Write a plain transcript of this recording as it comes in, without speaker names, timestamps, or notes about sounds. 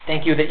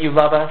Thank you that you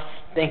love us.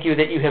 Thank you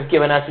that you have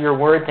given us your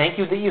word. Thank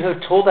you that you have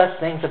told us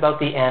things about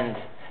the end,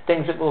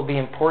 things that will be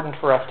important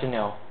for us to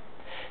know.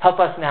 Help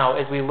us now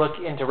as we look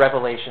into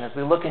Revelation, as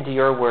we look into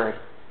your word.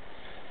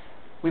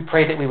 We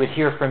pray that we would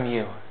hear from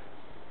you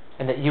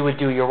and that you would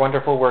do your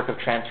wonderful work of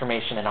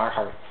transformation in our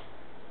hearts.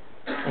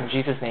 In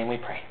Jesus' name we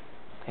pray.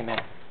 Amen.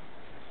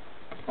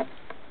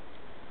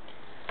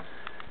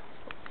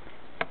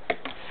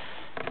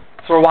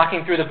 So we're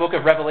walking through the book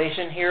of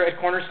Revelation here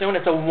at Cornerstone.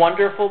 It's a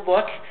wonderful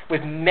book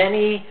with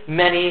many,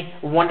 many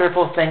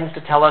wonderful things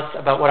to tell us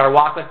about what our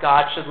walk with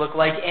God should look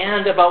like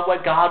and about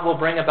what God will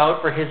bring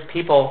about for his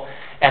people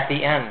at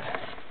the end.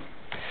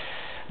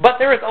 But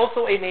there is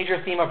also a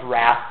major theme of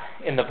wrath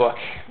in the book.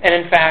 And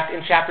in fact,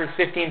 in chapters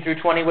 15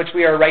 through 20, which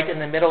we are right in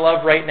the middle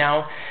of right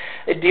now,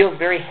 it deals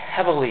very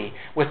heavily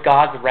with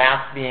God's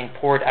wrath being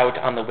poured out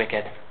on the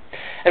wicked.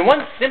 And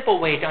one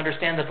simple way to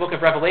understand the book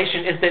of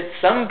Revelation is that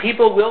some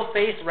people will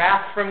face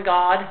wrath from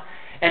God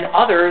and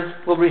others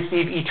will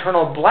receive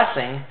eternal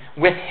blessing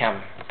with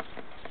him.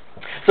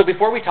 So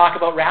before we talk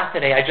about wrath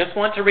today, I just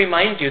want to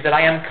remind you that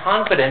I am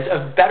confident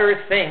of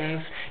better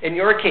things in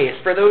your case.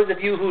 For those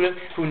of you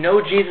who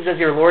know Jesus as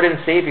your Lord and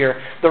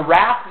Savior, the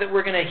wrath that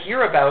we're going to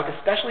hear about,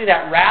 especially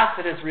that wrath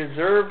that is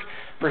reserved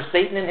for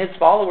Satan and his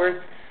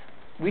followers,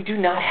 we do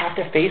not have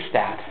to face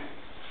that.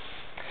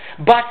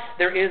 But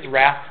there is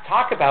wrath to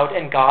talk about,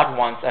 and God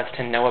wants us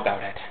to know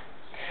about it.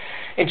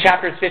 In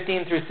chapters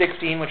 15 through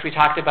 16, which we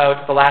talked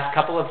about the last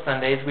couple of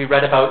Sundays, we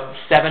read about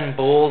 7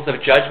 bowls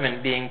of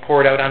judgment being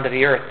poured out onto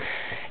the earth.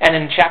 And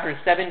in chapters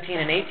 17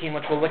 and 18,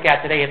 which we'll look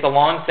at today, it's a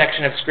long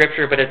section of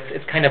Scripture, but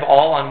it's kind of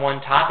all on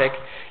one topic.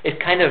 It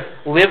kind of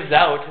lives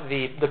out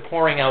the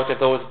pouring out of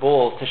those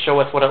bowls to show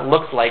us what it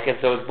looks like as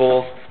those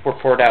bowls were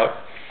poured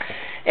out.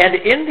 And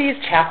in these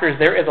chapters,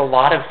 there is a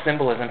lot of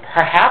symbolism.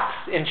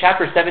 Perhaps in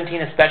chapter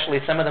 17 especially,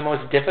 some of the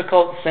most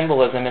difficult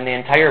symbolism in the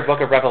entire book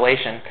of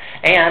Revelation.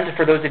 And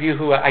for those of you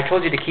who, I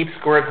told you to keep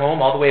score at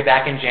home all the way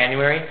back in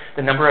January,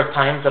 the number of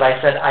times that I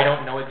said, I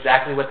don't know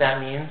exactly what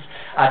that means,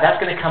 that's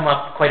going to come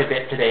up quite a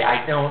bit today.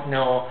 I don't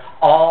know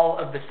all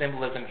of the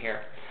symbolism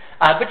here.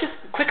 But just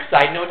a quick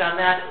side note on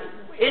that,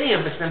 any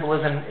of the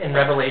symbolism in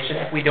Revelation,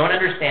 if we don't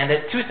understand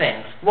it, 2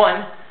 things.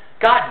 One,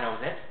 God knows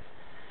it.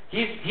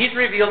 He's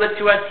revealed it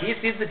to us. He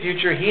sees the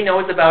future. He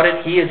knows about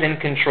it. He is in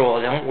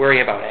control. Don't worry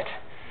about it.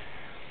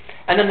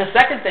 And then the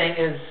second thing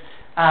is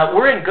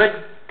we're in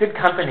good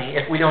company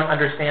if we don't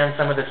understand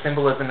some of the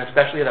symbolism,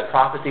 especially the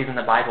prophecies in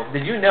the Bible.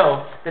 Did you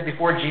know that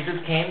before Jesus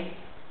came,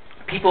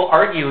 people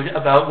argued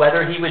about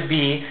whether he would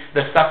be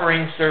the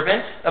suffering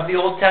servant of the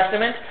Old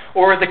Testament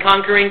or the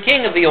conquering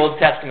king of the Old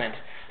Testament?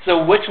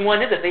 So which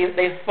one is it?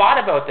 They fought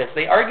about this.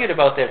 They argued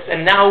about this.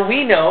 And now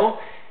we know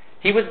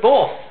he was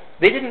both.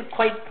 They didn't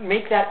quite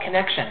make that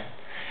connection.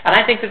 And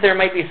I think that there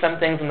might be some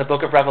things in the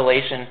book of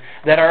Revelation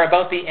that are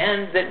about the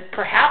end that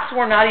perhaps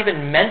we're not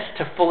even meant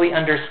to fully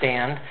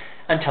understand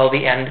until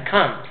the end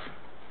comes.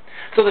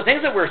 So the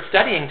things that we're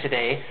studying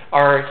today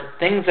are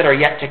things that are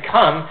yet to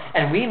come,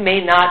 and we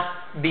may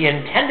not be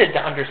intended to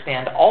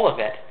understand all of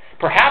it.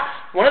 Perhaps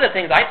one of the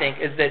things I think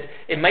is that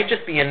it might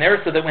just be in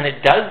there so that when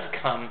it does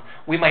come,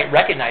 we might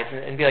recognize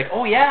it and be like,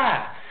 oh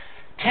yeah,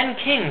 10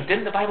 kings,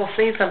 didn't the Bible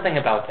say something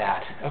about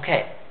that?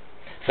 Okay.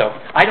 So,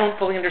 I don't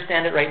fully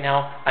understand it right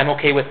now. I'm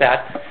okay with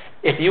that.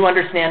 If you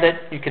understand it,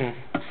 you can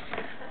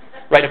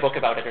write a book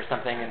about it or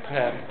something.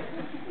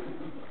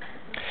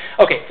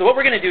 Okay, so what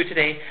we're going to do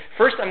today,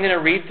 first I'm going to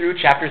read through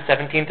chapters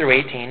 17 through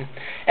 18,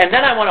 and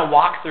then I want to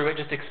walk through it,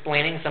 just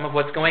explaining some of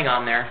what's going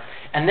on there.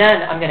 And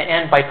then I'm going to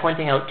end by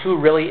pointing out 2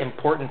 really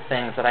important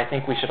things that I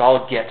think we should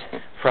all get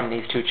from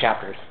these 2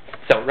 chapters.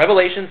 So,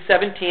 Revelation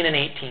 17 and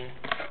 18.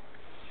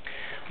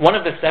 One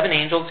of the 7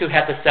 angels who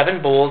had the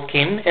 7 bowls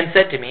came and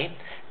said to me,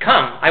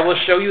 "Come, I will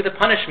show you the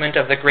punishment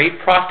of the great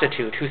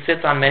prostitute who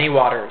sits on many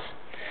waters.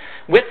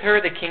 With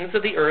her the kings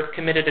of the earth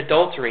committed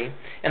adultery,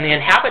 and the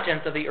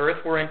inhabitants of the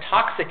earth were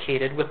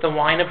intoxicated with the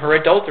wine of her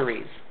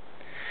adulteries."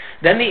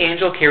 Then the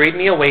angel carried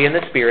me away in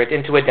the spirit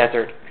into a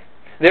desert.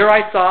 There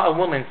I saw a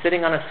woman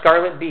sitting on a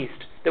scarlet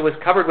beast that was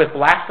covered with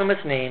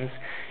blasphemous names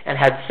and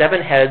had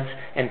 7 heads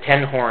and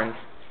 10 horns.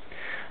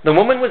 The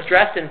woman was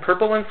dressed in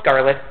purple and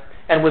scarlet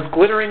and was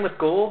glittering with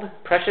gold,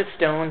 precious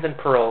stones, and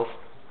pearls.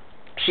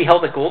 She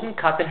held a golden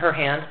cup in her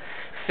hand,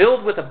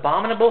 filled with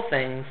abominable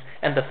things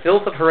and the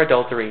filth of her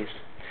adulteries.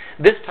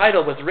 This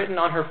title was written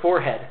on her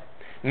forehead: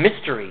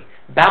 Mystery,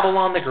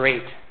 Babylon the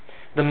Great,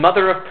 the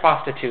mother of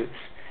prostitutes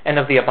and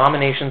of the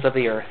abominations of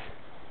the earth.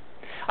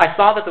 I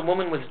saw that the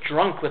woman was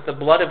drunk with the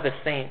blood of the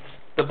saints,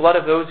 the blood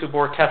of those who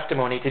bore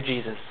testimony to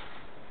Jesus.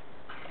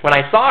 When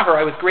I saw her,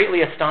 I was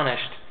greatly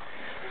astonished.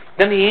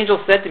 Then the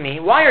angel said to me,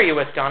 "Why are you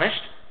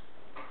astonished?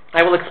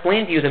 I will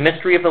explain to you the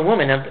mystery of the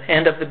woman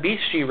and of the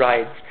beast she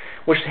rides,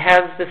 which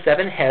has the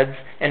 7 heads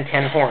and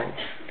 10 horns.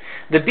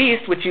 The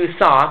beast which you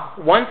saw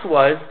once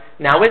was,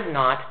 now is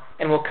not,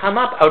 and will come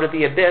up out of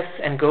the abyss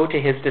and go to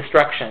his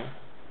destruction.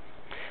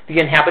 The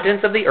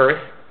inhabitants of the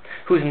earth,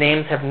 whose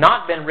names have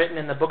not been written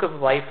in the book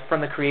of life from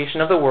the creation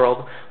of the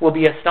world, will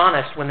be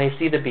astonished when they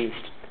see the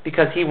beast,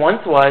 because he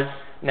once was,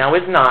 now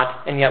is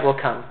not, and yet will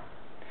come.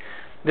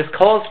 This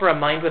calls for a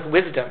mind with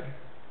wisdom.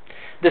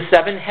 The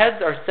 7 heads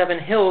are 7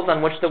 hills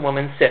on which the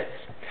woman sits.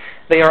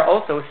 They are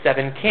also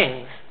 7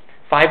 kings.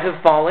 5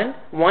 have fallen,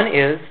 1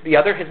 is, the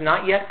other has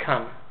not yet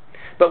come.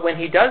 But when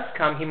he does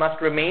come, he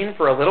must remain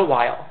for a little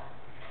while.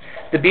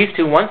 The beast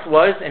who once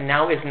was and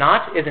now is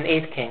not is an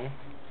 8th king.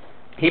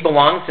 He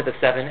belongs to the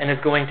 7 and is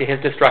going to his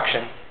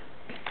destruction.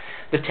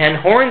 The 10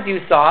 horns you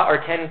saw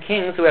are 10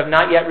 kings who have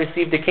not yet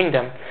received a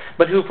kingdom,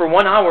 but who for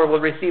 1 hour will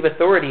receive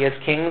authority as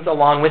kings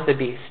along with the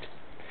beast.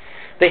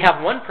 They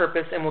have one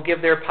purpose and will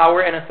give their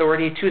power and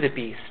authority to the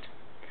beast.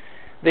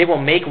 They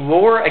will make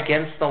war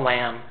against the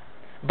Lamb,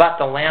 but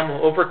the Lamb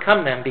will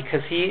overcome them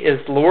because he is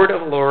Lord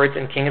of lords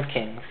and King of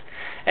kings,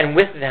 and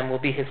with them will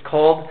be his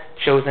called,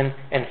 chosen,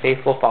 and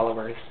faithful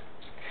followers.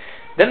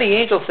 Then the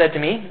angel said to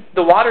me,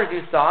 the waters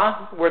you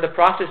saw where the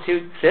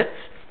prostitute sits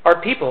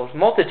are peoples,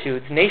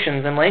 multitudes,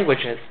 nations, and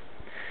languages.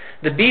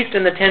 The beast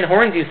and the 10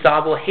 horns you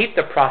saw will hate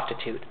the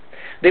prostitute.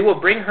 They will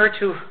bring her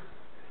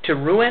to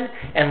ruin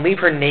and leave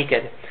her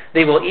naked.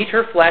 They will eat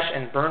her flesh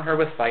and burn her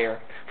with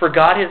fire. For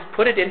God has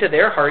put it into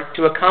their hearts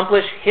to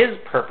accomplish his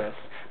purpose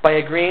by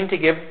agreeing to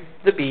give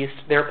the beast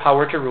their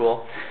power to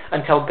rule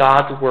until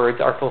God's words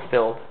are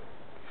fulfilled.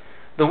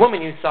 The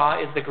woman you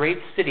saw is the great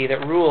city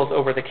that rules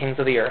over the kings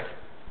of the earth.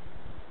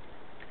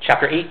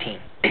 Chapter 18.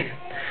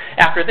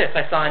 After this,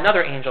 I saw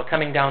another angel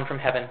coming down from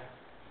heaven.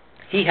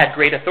 He had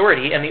great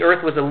authority, and the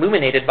earth was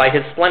illuminated by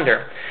his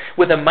splendor.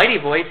 With a mighty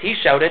voice, he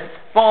shouted,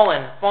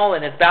 Fallen,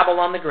 fallen is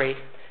Babylon the Great.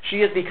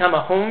 She has become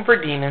a home for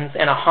demons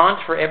and a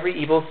haunt for every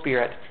evil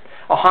spirit,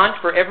 a haunt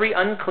for every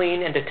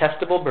unclean and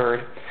detestable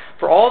bird.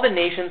 For all the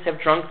nations have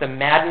drunk the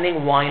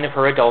maddening wine of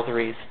her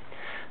adulteries.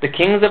 The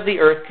kings of the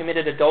earth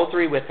committed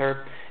adultery with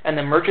her, and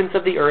the merchants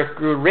of the earth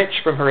grew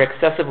rich from her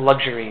excessive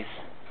luxuries.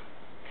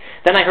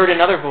 Then I heard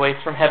another voice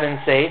from heaven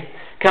say,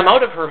 Come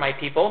out of her, my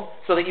people,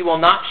 so that you will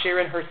not share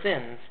in her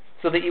sins,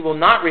 so that you will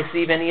not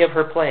receive any of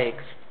her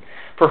plagues.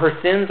 For her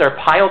sins are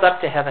piled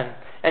up to heaven,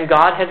 and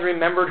God has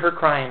remembered her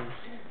crimes.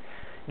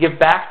 Give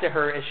back to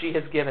her as she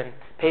has given.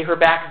 Pay her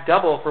back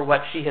double for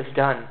what she has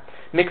done.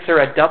 Mix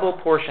her a double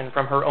portion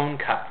from her own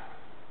cup.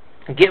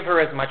 Give her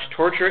as much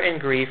torture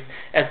and grief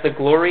as the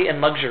glory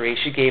and luxury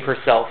she gave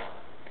herself.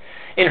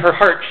 In her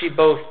heart she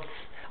boasts,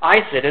 I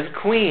sit as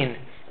queen.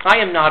 I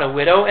am not a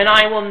widow, and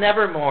I will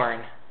never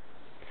mourn.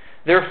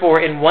 Therefore,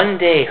 in one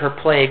day her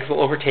plagues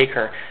will overtake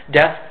her,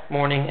 death,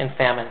 mourning, and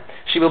famine.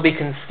 She will be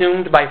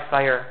consumed by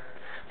fire,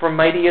 for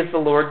mighty is the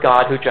Lord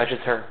God who judges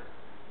her.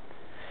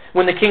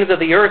 When the kings of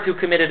the earth who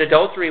committed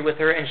adultery with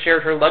her and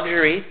shared her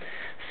luxury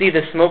see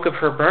the smoke of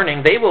her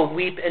burning, they will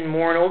weep and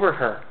mourn over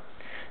her.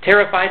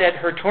 Terrified at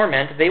her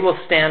torment, they will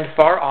stand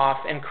far off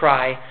and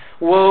cry,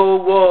 Woe,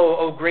 woe,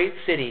 O great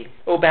city,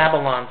 O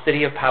Babylon,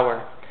 city of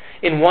power.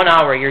 In 1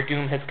 hour your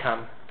doom has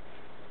come.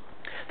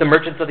 The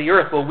merchants of the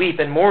earth will weep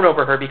and mourn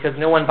over her because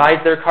no one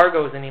buys their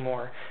cargoes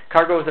anymore.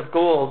 Cargoes of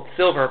gold,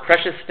 silver,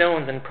 precious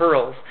stones, and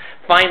pearls,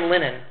 fine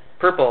linen,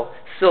 purple,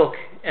 silk,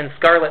 and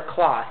scarlet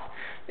cloth,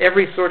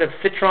 every sort of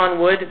citron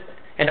wood,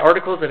 and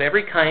articles of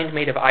every kind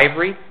made of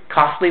ivory,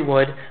 costly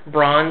wood,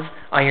 bronze,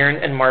 iron,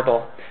 and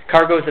marble,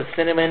 cargoes of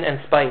cinnamon and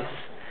spice,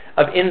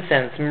 of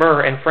incense,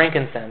 myrrh, and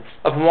frankincense,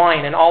 of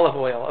wine and olive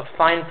oil, of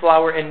fine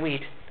flour and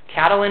wheat,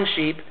 cattle and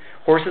sheep,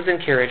 horses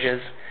and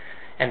carriages,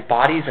 and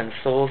bodies and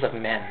souls of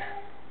men.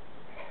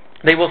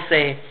 They will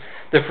say,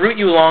 The fruit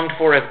you longed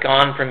for is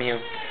gone from you.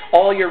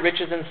 All your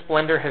riches and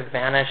splendor have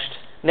vanished,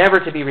 never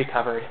to be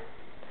recovered.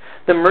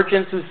 The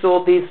merchants who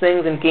sold these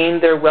things and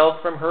gained their wealth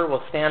from her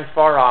will stand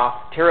far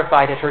off,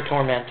 terrified at her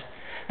torment.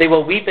 They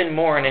will weep and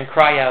mourn and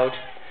cry out,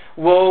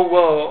 Woe,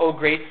 woe, O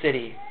great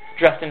city,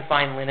 dressed in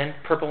fine linen,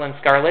 purple and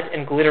scarlet,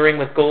 and glittering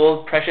with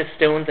gold, precious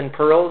stones, and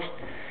pearls.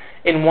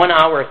 In 1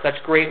 hour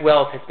such great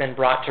wealth has been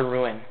brought to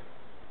ruin.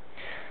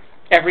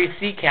 Every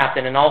sea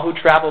captain and all who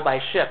travel by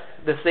ship,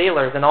 the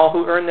sailors and all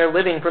who earn their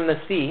living from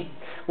the sea,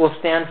 will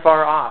stand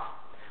far off.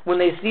 When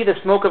they see the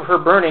smoke of her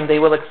burning, they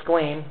will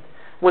exclaim,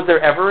 Was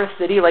there ever a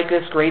city like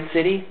this great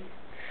city?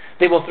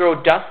 They will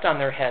throw dust on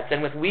their heads,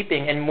 and with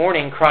weeping and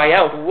mourning cry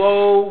out,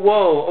 Woe,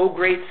 woe, O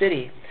great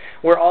city,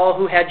 where all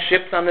who had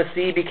ships on the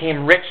sea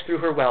became rich through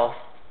her wealth.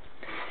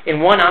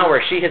 In 1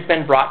 hour she has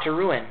been brought to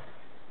ruin.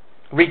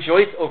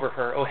 Rejoice over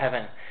her, O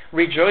heaven.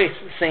 Rejoice,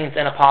 saints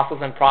and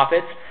apostles and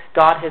prophets.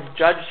 God has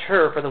judged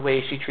her for the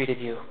way she treated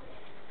you.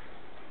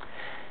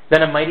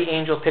 Then a mighty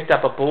angel picked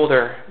up a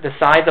boulder the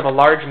size of a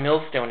large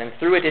millstone and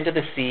threw it into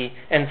the sea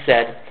and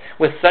said,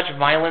 With such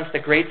violence the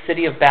great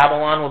city of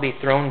Babylon will be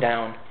thrown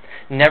down,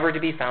 never to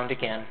be found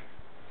again.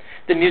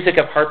 The music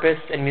of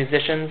harpists and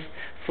musicians,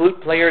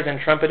 flute players and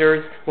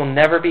trumpeters will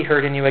never be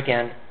heard in you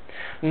again.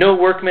 No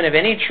workman of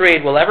any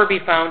trade will ever be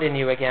found in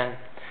you again.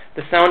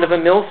 The sound of a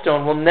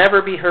millstone will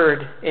never be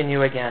heard in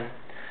you again.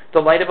 The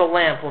light of a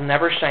lamp will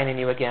never shine in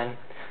you again.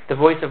 The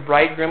voice of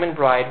bridegroom and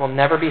bride will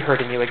never be heard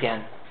in you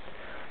again.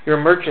 Your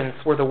merchants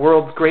were the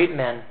world's great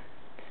men.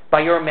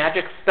 By your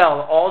magic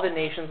spell, all the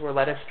nations were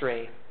led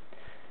astray.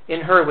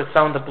 In her was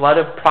found the blood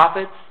of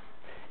prophets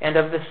and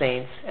of the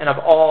saints and of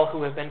all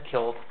who have been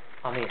killed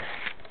on the earth.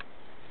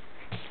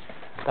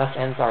 Thus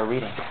ends our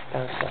reading.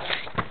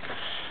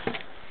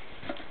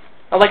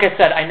 Like I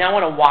said, I now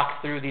want to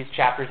walk through these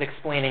chapters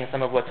explaining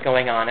some of what's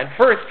going on. And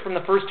first, from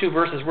the first 2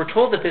 verses, we're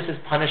told that this is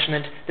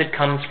punishment that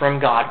comes from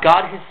God.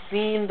 God has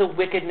seen the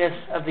wickedness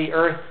of the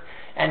earth,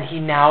 and he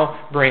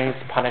now brings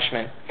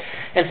punishment.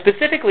 And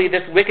specifically,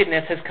 this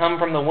wickedness has come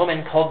from the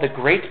woman called the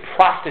great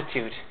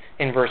prostitute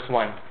in verse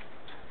 1.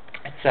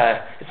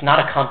 It's not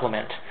a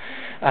compliment.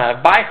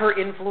 By her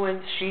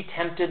influence, she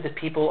tempted the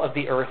people of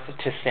the earth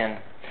to sin.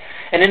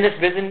 And in this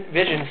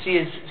vision, she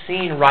is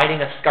seen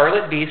riding a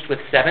scarlet beast with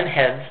 7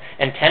 heads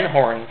and 10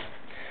 horns.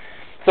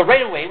 So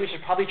right away, we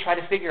should probably try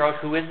to figure out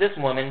who is this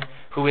woman,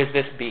 who is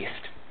this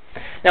beast.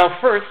 Now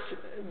first,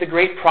 the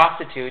great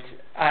prostitute,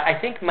 I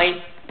think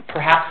might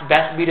perhaps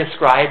best be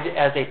described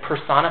as a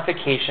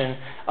personification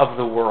of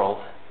the world.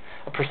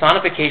 A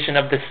personification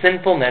of the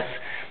sinfulness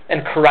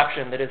and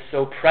corruption that is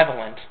so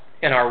prevalent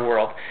in our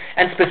world.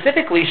 And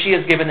specifically, she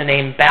is given the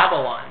name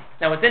Babylon.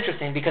 Now it's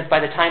interesting because by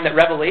the time that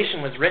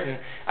Revelation was written,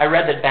 I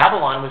read that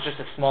Babylon was just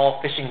a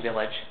small fishing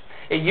village.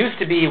 It used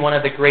to be one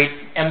of the great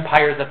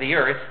empires of the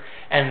earth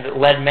and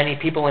led many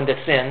people into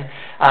sin.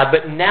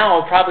 But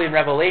now, probably in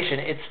Revelation,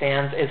 it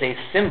stands as a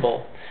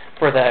symbol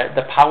for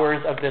the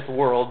powers of this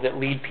world that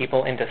lead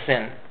people into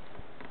sin.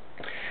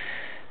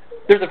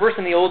 There's a verse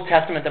in the Old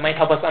Testament that might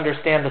help us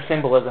understand the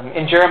symbolism.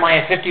 In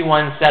Jeremiah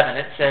 51:7,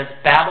 it says,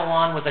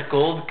 "Babylon was a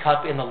gold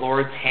cup in the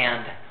Lord's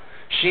hand.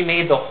 She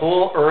made the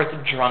whole earth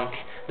drunk.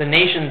 The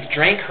nations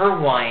drank her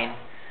wine.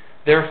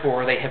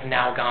 Therefore, they have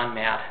now gone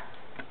mad."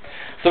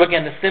 So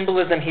again, the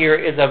symbolism here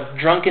is of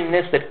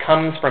drunkenness that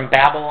comes from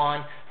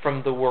Babylon,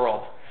 from the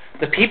world.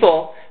 The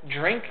people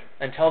drink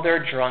until they're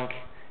drunk,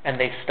 and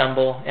they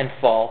stumble and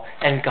fall,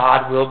 and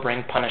God will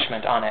bring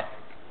punishment on it.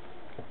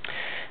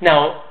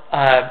 Now,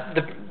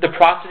 the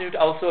prostitute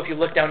also, if you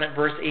look down at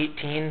verse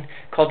 18,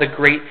 called the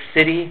Great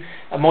City,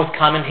 most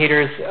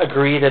commentators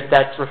agree that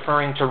that's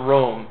referring to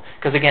Rome.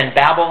 Because again,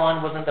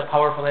 Babylon wasn't the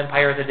powerful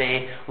empire of the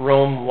day,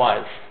 Rome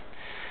was.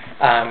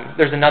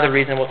 There's another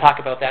reason, we'll talk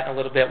about that in a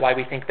little bit, why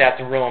we think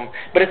that's Rome.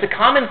 But it's a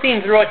common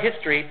theme throughout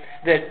history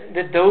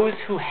that those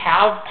who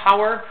have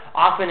power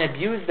often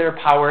abuse their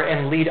power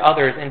and lead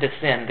others into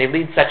sin. They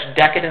lead such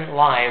decadent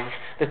lives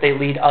that they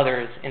lead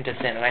others into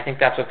sin. And I think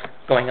that's what's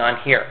going on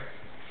here.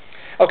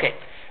 Okay,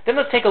 then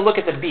let's take a look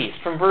at the beast.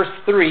 From verse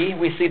 3,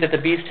 we see that the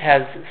beast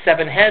has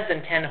 7 heads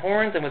and 10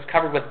 horns and was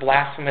covered with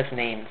blasphemous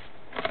names.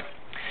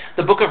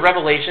 The book of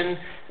Revelation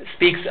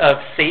speaks of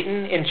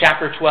Satan in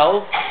chapter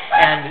 12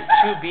 and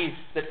 2 beasts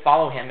that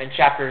follow him in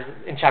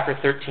chapter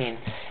 13.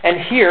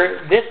 And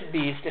here, this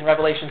beast in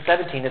Revelation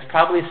 17 is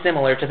probably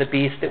similar to the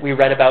beast that we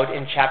read about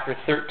in chapter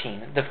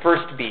 13, the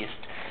first beast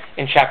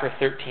in chapter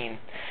 13.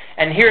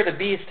 And here the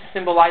beast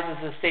symbolizes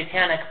the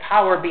satanic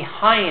power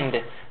behind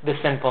the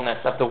sinfulness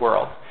of the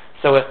world.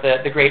 So if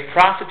the great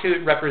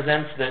prostitute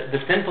represents the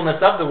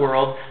sinfulness of the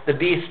world, the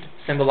beast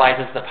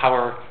symbolizes the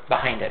power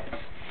behind it.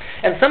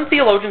 And some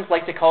theologians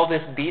like to call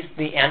this beast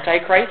the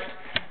Antichrist,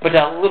 but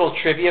a little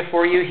trivia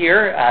for you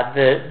here,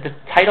 the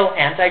title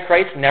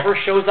Antichrist never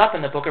shows up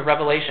in the book of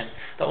Revelation.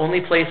 The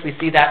only place we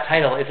see that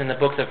title is in the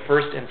books of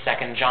 1st and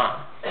 2nd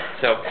John.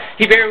 So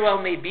he very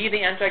well may be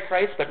the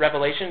Antichrist, but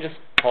Revelation just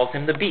calls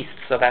him the beast,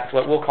 so that's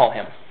what we'll call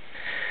him.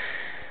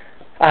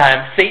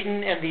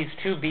 Satan and these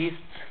 2 beasts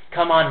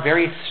come on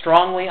very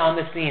strongly on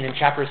the scene in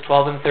chapters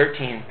 12 and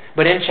 13.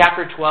 But in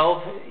chapter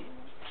 12,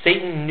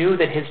 Satan knew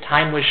that his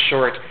time was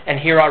short, and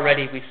here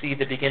already we see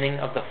the beginning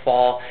of the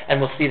fall,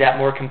 and we'll see that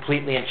more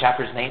completely in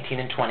chapters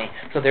 19 and 20.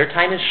 So their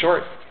time is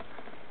short.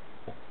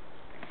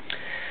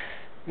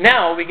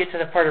 Now we get to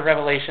the part of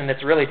Revelation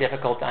that's really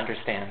difficult to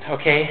understand,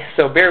 okay?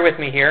 So bear with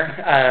me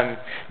here.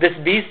 This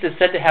beast is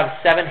said to have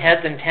 7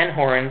 heads and 10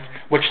 horns,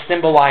 which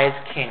symbolize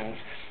kings.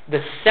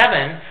 The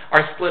 7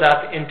 are split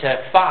up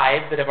into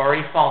 5 that have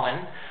already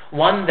fallen,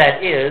 1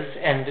 that is,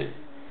 and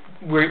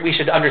we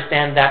should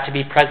understand that to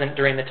be present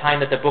during the time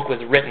that the book was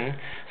written.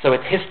 So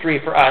it's history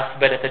for us,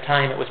 but at the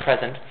time it was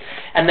present.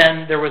 And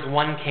then there was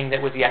 1 king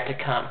that was yet to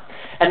come.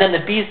 And then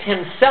the beast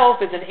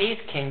himself is an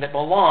 8th king that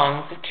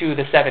belongs to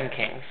the 7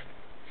 kings.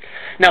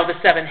 Now the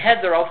 7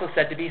 heads are also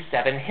said to be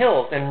 7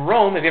 hills. And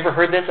Rome, have you ever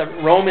heard this?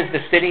 Rome is the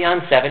city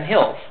on 7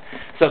 hills.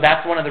 So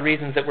that's one of the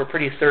reasons that we're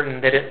pretty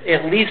certain that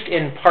at least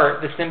in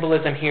part, the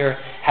symbolism here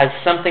has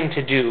something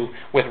to do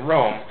with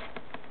Rome.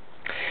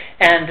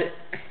 And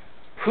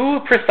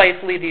who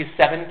precisely these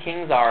 7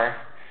 kings are,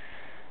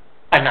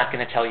 I'm not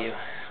going to tell you.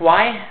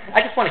 Why?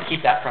 I just want to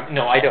keep that from...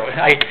 No, I don't.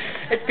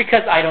 It's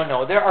because I don't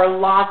know. There are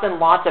lots and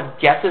lots of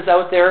guesses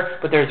out there,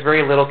 but there's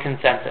very little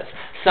consensus.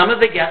 Some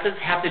of the guesses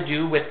have to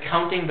do with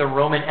counting the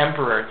Roman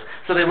emperors.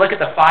 So they look at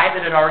the 5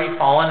 that had already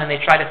fallen and they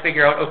try to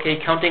figure out, okay,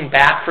 counting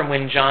back from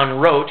when John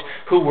wrote,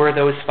 who were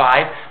those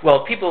 5?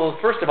 Well, people,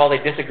 first of all, they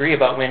disagree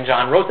about when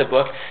John wrote the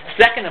book.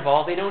 Second of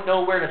all, they don't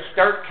know where to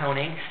start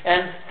counting.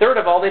 And third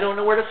of all, they don't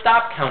know where to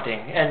stop counting.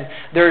 And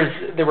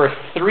there were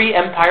 3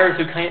 emperors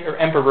who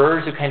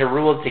kind of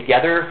ruled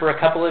together for a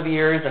couple of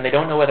years, and they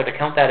don't know whether to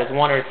count that as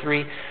 1 or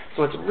 3.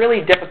 So it's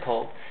really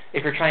difficult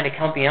if you're trying to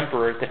count the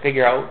emperors to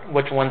figure out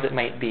which ones it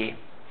might be.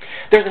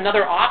 There's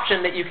another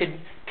option that you could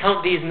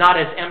count these not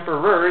as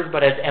emperors,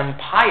 but as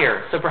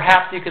empires. So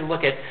perhaps you could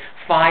look at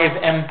 5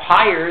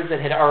 empires that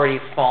had already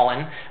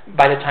fallen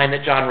by the time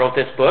that John wrote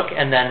this book,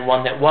 and then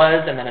one that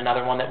was, and then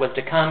another one that was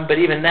to come. But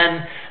even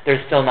then,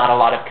 there's still not a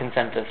lot of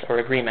consensus or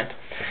agreement.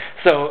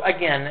 So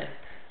again,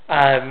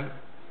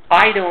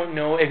 I don't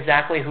know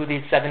exactly who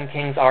these 7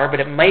 kings are, but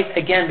it might,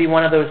 again, be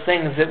one of those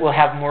things that we'll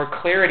have more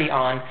clarity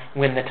on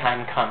when the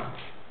time comes,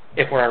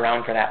 if we're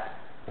around for that.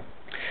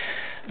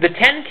 The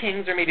 10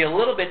 kings are maybe a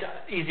little bit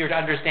easier to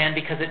understand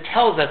because it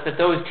tells us that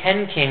those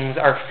 10 kings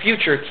are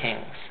future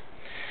kings.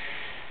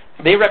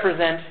 They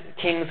represent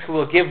kings who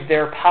will give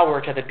their power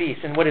to the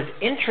beast. And what is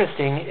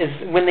interesting is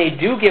when they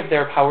do give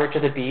their power to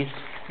the beast,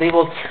 they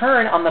will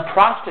turn on the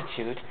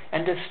prostitute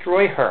and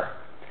destroy her.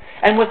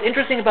 And what's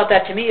interesting about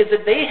that to me is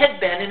that they had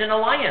been in an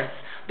alliance.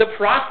 The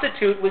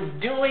prostitute was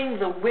doing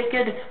the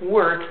wicked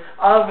work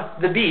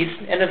of the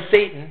beast and of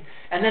Satan,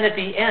 and then at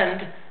the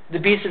end, the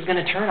beast is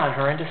going to turn on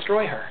her and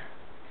destroy her.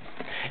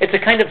 It's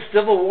a kind of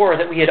civil war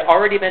that we had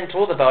already been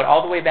told about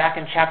all the way back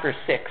in chapter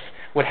 6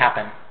 would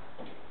happen.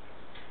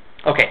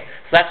 Okay,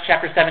 so that's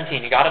chapter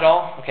 17. You got it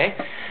all? Okay.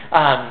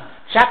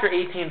 Chapter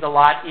 18 is a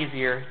lot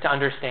easier to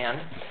understand.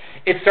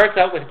 It starts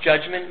out with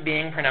judgment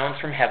being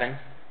pronounced from heaven.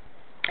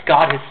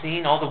 God has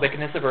seen all the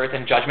wickedness of earth,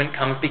 and judgment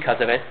comes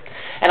because of it.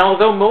 And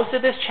although most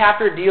of this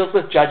chapter deals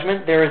with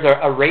judgment, there is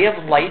a ray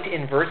of light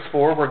in verse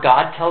 4 where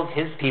God tells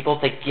his people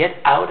to get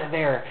out of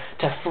there,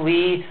 to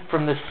flee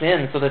from the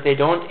sin so that they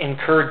don't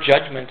incur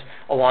judgment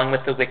along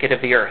with the wicked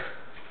of the earth.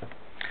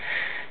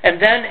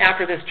 And then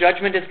after this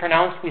judgment is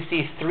pronounced, we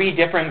see 3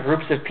 different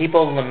groups of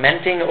people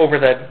lamenting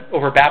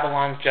over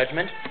Babylon's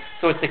judgment.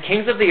 So it's the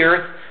kings of the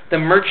earth, the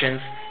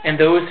merchants, and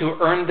those who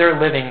earned their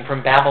living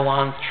from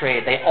Babylon's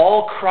trade. They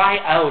all cry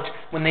out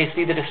when they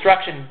see the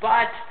destruction,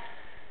 but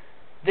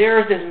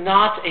theirs is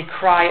not a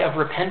cry of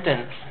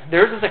repentance.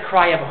 Theirs is a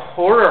cry of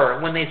horror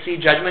when they see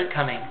judgment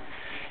coming.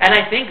 And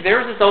I think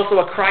theirs is also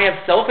a cry of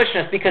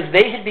selfishness because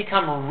they had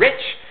become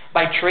rich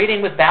by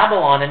trading with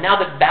Babylon, and now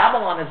that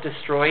Babylon is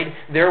destroyed,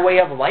 their way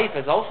of life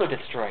is also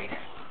destroyed.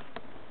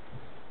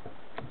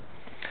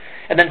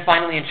 And then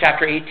finally in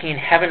chapter 18,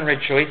 heaven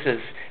rejoices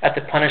at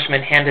the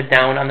punishment handed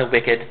down on the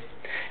wicked.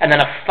 And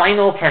then a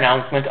final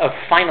pronouncement of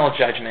final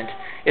judgment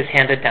is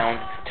handed down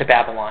to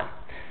Babylon.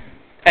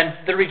 And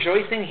the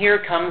rejoicing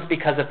here comes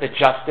because of the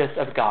justice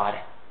of God.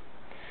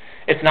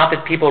 It's not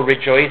that people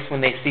rejoice when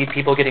they see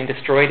people getting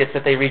destroyed, it's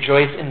that they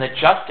rejoice in the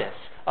justice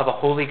of a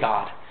holy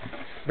God,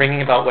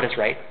 bringing about what is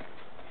right.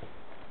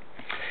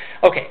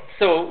 Okay,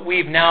 so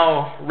we've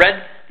now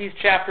read these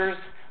chapters.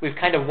 We've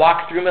kind of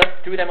walked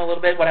through them a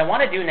little bit. What I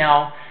want to do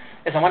now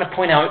is I want to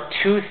point out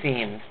 2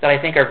 themes that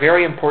I think are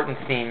very important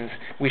themes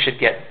we should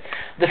get.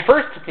 The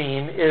first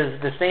theme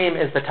is the same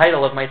as the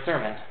title of my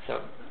sermon. So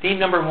theme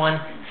number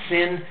 1,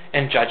 sin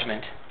and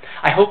judgment.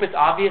 I hope it's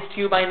obvious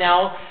to you by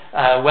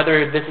now,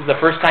 whether this is the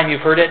first time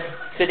you've heard it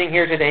sitting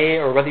here today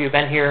or whether you've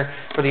been here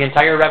for the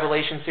entire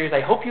Revelation series.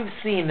 I hope you've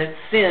seen that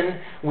sin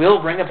will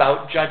bring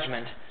about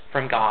judgment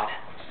from God.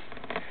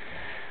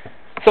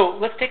 So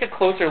let's take a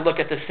closer look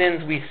at the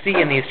sins we see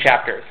in these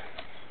chapters.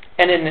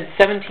 And in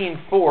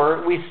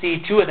 17:4, we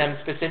see 2 of them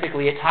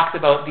specifically. It talks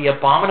about the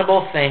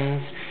abominable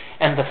things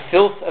and the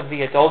filth of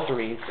the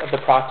adulteries of the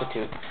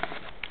prostitute.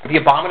 The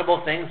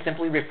abominable things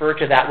simply refer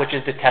to that which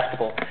is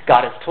detestable.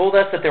 God has told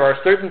us that there are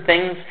certain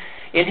things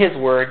in his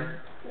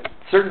word,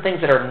 certain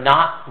things that are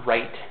not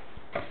right.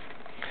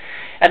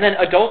 And then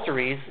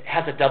adulteries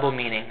has a double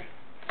meaning.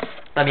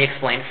 Let me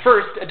explain.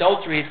 First,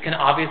 adulteries can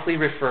obviously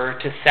refer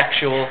to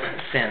sexual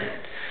sin.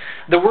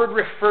 The word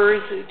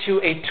refers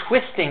to a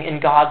twisting in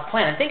God's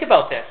plan. And think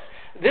about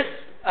this.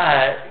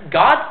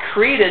 God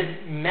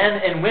created men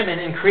and women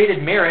and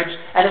created marriage,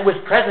 and it was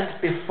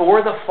present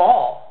before the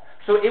fall.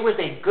 So it was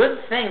a good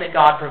thing that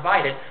God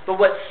provided, but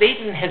what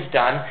Satan has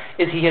done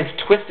is he has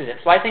twisted it.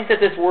 So I think that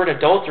this word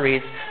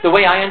adulteries, the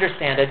way I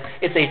understand it,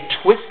 it's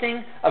a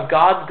twisting of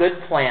God's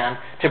good plan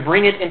to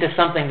bring it into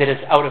something that is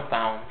out of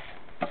bounds.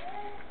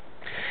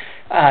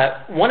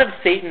 One of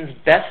Satan's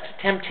best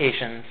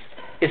temptations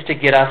is to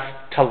get us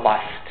to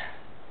lust.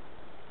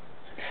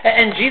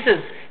 And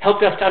Jesus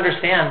helped us to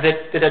understand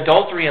that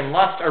adultery and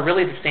lust are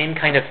really the same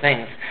kind of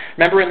things.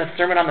 Remember in the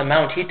Sermon on the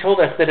Mount, he told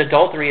us that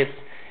adultery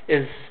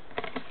is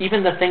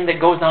even the thing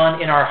that goes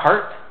on in our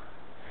heart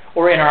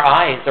or in our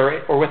eyes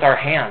or with our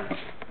hands.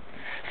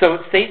 So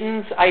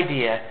Satan's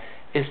idea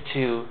is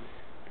to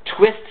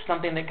twist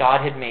something that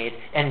God had made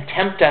and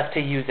tempt us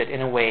to use it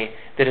in a way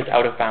that is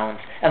out of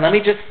bounds. And let me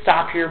just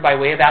stop here by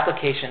way of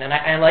application. And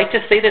I like to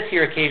say this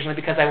here occasionally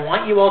because I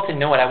want you all to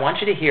know it. I want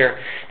you to hear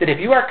that if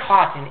you are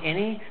caught in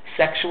any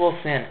sexual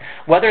sin,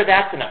 whether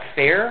that's an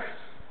affair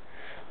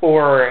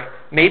or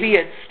maybe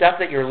it's stuff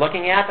that you're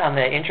looking at on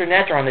the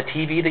internet or on the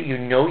TV that you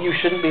know you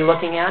shouldn't be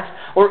looking at,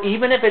 or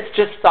even if it's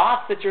just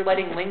thoughts that you're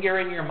letting linger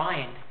in your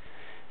mind,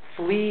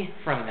 flee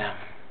from them.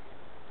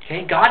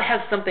 Okay? God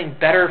has something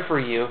better for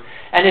you,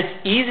 and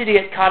it's easy to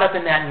get caught up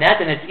in that net,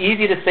 and it's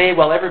easy to say,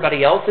 well,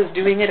 everybody else is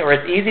doing it, or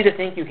it's easy to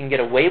think you can get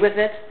away with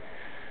it.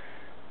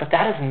 But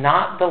that is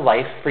not the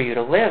life for you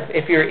to live.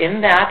 If you're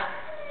in that,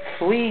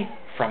 flee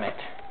from it.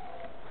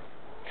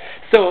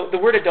 So the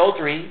word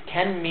adultery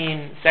can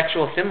mean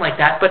sexual sin like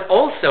that, but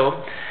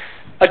also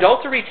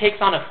adultery takes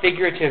on a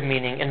figurative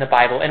meaning in the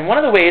Bible. And one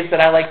of the ways that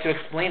I like to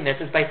explain this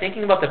is by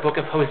thinking about the book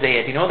of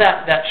Hosea. Do you know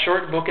that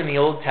short book in the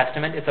Old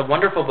Testament? It's a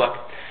wonderful book.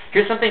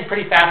 Here's something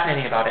pretty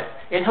fascinating about it.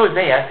 In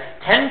Hosea,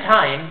 10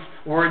 times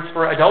words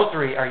for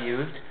adultery are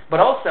used, but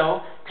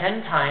also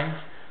 10 times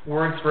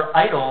words for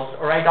idols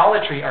or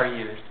idolatry are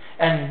used.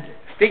 And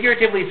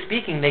figuratively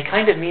speaking, they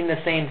kind of mean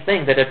the same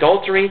thing, that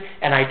adultery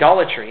and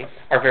idolatry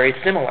are very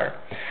similar.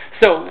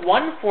 So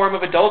one form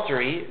of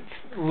adultery,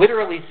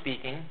 literally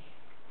speaking,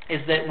 is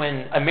that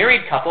when a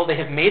married couple, they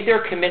have made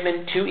their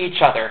commitment to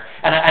each other.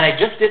 And I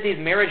just did these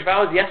marriage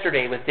vows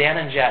yesterday with Dan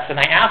and Jess, and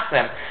I asked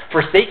them,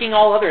 forsaking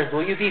all others,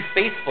 will you be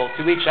faithful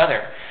to each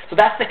other? So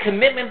that's the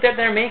commitment that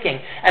they're making.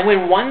 And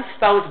when one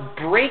spouse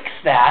breaks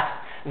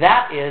that,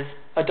 that is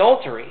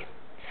adultery.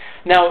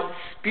 Now,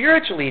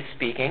 spiritually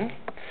speaking,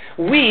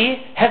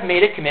 we have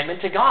made a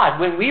commitment to God.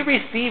 When we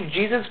receive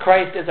Jesus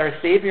Christ as our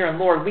Savior and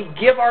Lord, we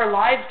give our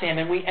lives to Him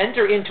and we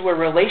enter into a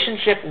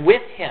relationship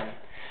with Him.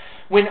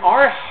 When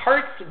our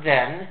hearts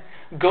then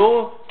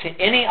go to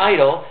any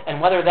idol,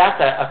 and whether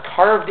that's a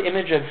carved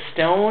image of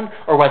stone,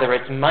 or whether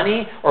it's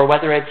money, or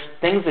whether it's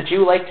things that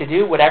you like to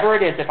do, whatever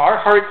it is, if our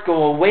hearts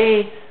go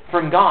away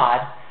from God,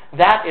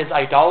 that is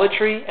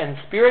idolatry, and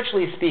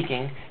spiritually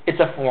speaking,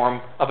 it's a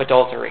form of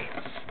adultery.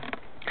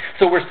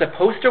 So we're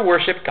supposed to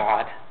worship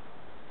God.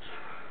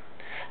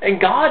 And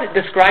God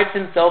describes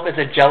Himself as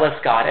a jealous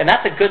God. And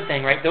that's a good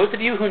thing, right? Those of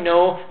you who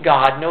know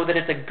God know that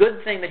it's a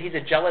good thing that He's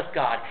a jealous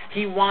God.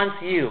 He wants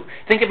you.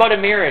 Think about a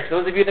marriage.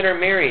 Those of you that are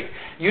married,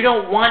 you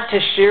don't want to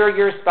share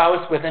your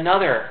spouse with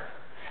another.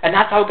 And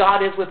that's how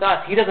God is with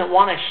us. He doesn't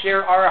want to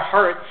share our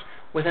hearts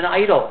with an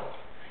idol.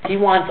 He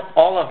wants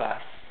all of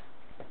us.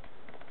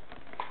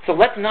 So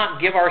let's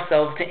not give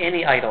ourselves to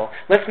any idol.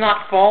 Let's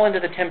not fall into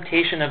the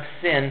temptation of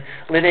sin,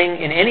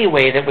 living in any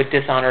way that would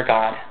dishonor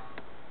God.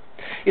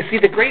 You see,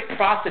 the great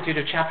prostitute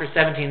of chapter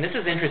 17, this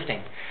is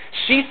interesting.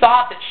 She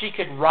thought that she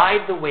could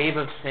ride the wave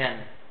of sin.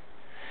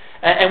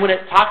 And when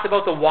it talks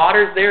about the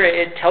waters there,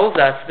 it tells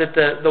us that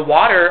the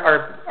water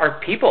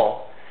are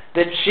people.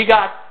 That she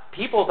got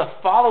people to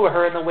follow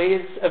her in the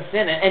ways of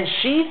sin. And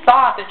she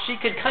thought that she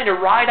could kind of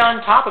ride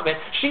on top of it.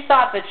 She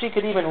thought that she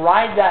could even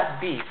ride that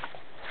beast.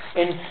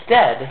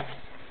 Instead,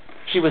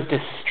 she was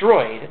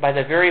destroyed by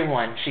the very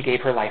one she gave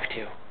her life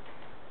to.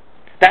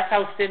 That's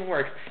how sin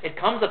works. It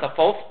comes with a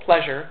false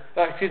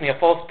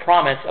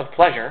promise of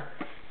pleasure.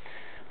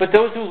 But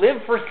those who live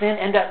for sin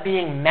end up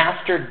being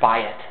mastered by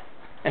it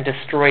and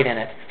destroyed in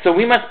it. So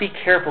we must be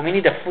careful. We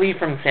need to flee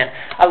from sin.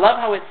 I love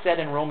how it's said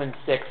in Romans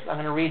 6. I'm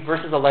going to read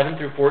verses 11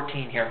 through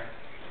 14 here.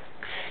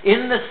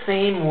 In the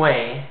same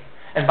way,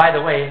 and by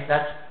the way,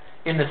 that's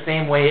in the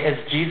same way as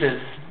Jesus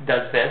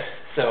does this.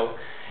 So,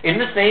 in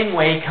the same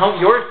way,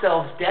 count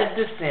yourselves dead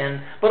to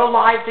sin, but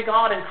alive to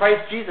God in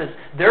Christ Jesus.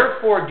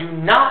 Therefore, do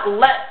not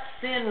let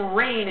sin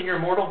reign in your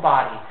mortal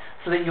body,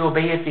 so that you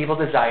obey its evil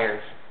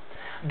desires.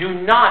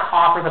 Do not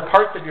offer the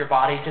parts of your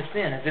body to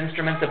sin as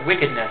instruments of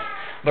wickedness,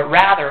 but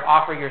rather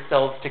offer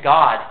yourselves to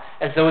God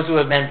as those who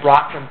have been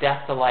brought from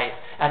death to life,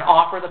 and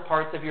offer the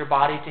parts of your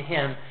body to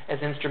Him as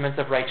instruments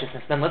of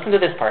righteousness. Then listen to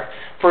this part.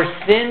 For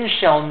sin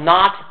shall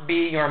not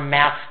be your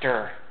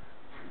master.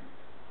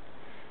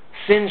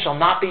 Sin shall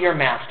not be your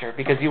master,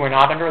 because you are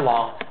not under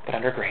law, but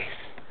under grace.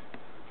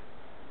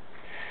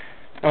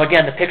 Now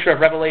again, the picture of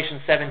Revelation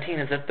 17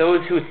 is that those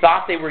who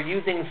thought they were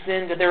using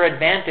sin to their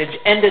advantage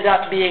ended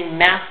up being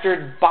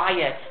mastered by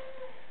it.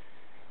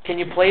 Can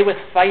you play with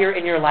fire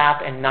in your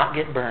lap and not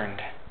get burned?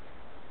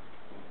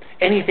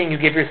 Anything you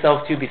give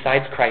yourself to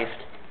besides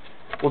Christ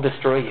will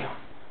destroy you.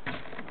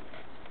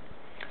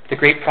 The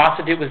great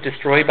prostitute was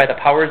destroyed by the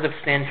powers of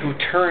sin who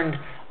turned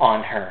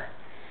on her.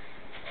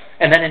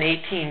 And then in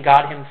 18,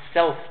 God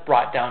Himself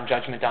brought down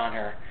judgment on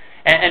her.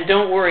 And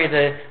don't worry,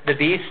 the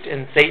beast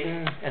and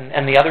Satan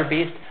and the other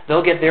beast,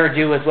 they'll get their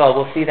due as well.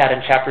 We'll see that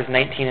in chapters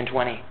 19 and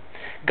 20.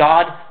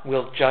 God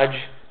will judge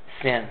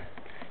sin.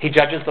 He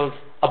judges those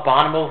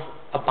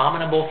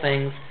abominable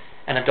things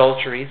and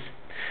adulteries.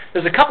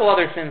 There's a couple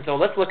other sins, though.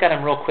 Let's look at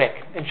them real quick.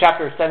 In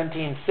chapter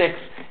 17:6,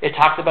 it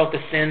talks about the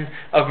sin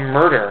of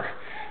murder,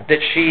 that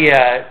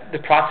the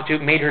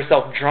prostitute made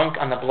herself drunk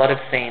on the blood of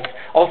saints.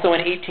 Also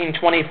in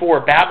 18:24,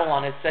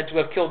 Babylon is said to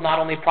have killed not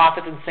only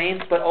prophets and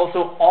saints, but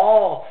also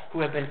all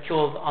who have been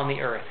killed on the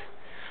earth.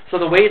 So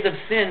the ways of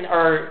sin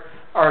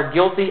are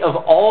guilty of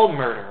all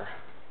murder.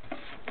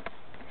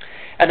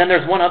 And then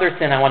there's one other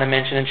sin I want to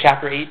mention in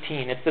chapter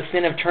 18. It's the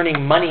sin of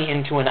turning money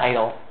into an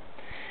idol.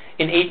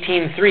 In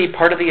 18:3,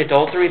 part of the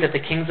adultery that the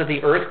kings of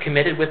the earth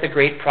committed with the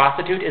great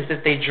prostitute is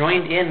that they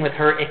joined in with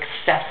her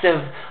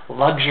excessive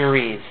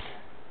luxuries.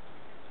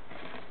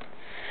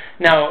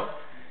 Now,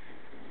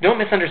 don't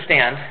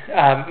misunderstand.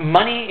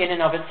 Money in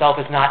and of itself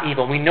is not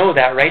evil. We know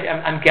that, right?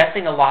 I'm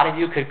guessing a lot of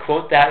you could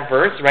quote that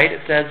verse, right?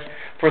 It says,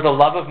 for the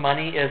love of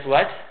money is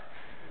what?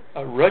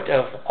 A root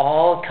of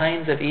all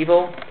kinds of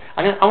evil.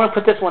 I'm going to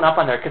put this one up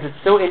on there because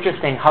it's so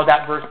interesting how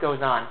that verse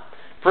goes on.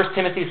 1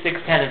 Timothy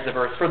 6:10 is the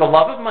verse. For the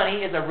love of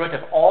money is a root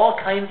of all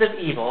kinds of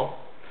evil.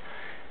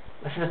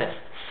 Listen to this.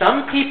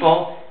 Some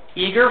people,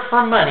 eager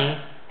for money,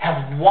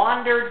 have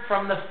wandered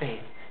from the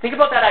faith. Think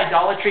about that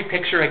idolatry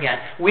picture again.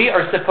 We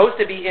are supposed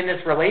to be in this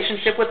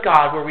relationship with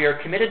God where we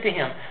are committed to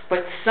Him.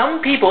 But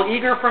some people,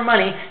 eager for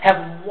money,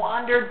 have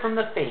wandered from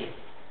the faith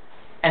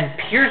and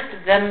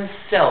pierced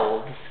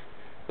themselves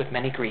with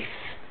many griefs.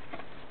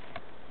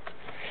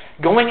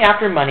 Going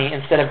after money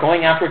instead of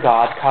going after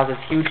God causes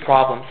huge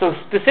problems. So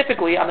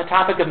specifically on the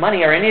topic of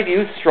money, are any of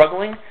you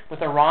struggling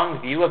with a wrong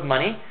view of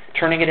money,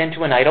 turning it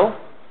into an idol?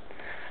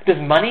 Does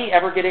money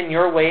ever get in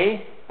your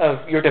way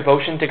of your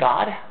devotion to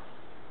God?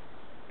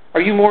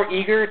 Are you more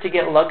eager to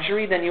get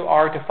luxury than you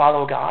are to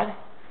follow God?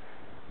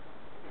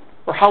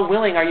 Or how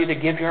willing are you to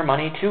give your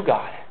money to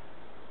God?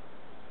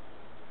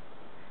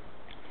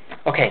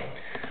 Okay,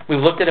 we've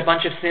looked at a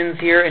bunch of sins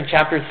here in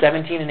chapters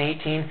 17 and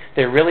 18.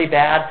 They're really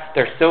bad.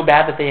 They're so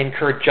bad that they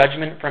incur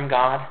judgment from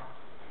God.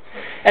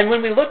 And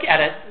when we look at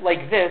it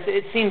like this,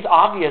 it seems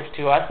obvious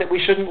to us that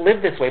we shouldn't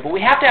live this way. But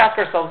we have to ask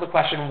ourselves the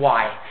question,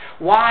 why?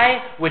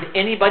 Why would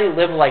anybody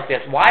live like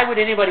this? Why would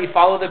anybody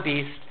follow the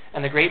beast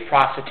and the great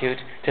prostitute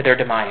to their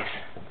demise?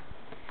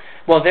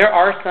 Well, there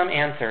are some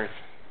answers.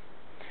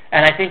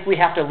 And I think we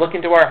have to look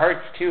into our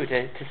hearts, too,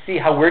 to see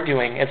how we're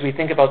doing as we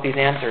think about these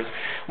answers.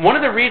 One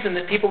of the reasons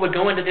that people would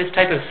go into this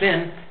type of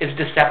sin is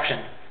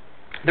deception.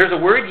 There's a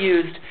word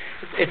used,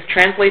 it's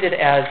translated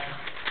as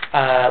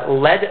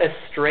led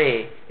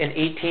astray in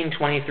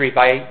 1823.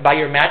 By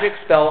your magic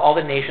spell, all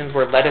the nations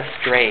were led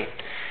astray.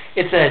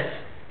 It's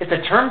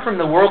a term from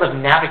the world of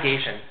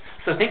navigation.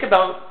 So think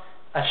about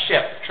a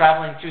ship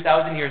traveling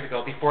 2,000 years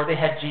ago before they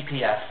had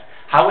GPS.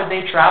 How would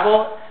they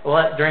travel?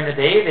 Well, during the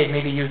day, they'd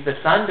maybe use the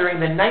sun. During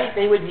the night,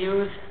 they would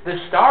use the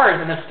stars.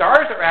 And the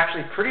stars are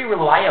actually pretty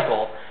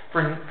reliable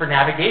for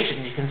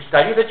navigation. You can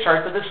study the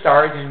charts of the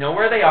stars. You know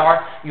where they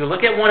are. You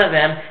look at one of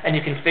them, and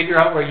you can figure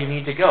out where you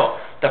need to go.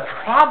 The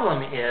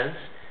problem is,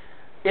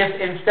 if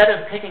instead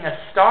of picking a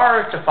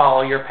star to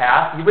follow your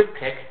path, you would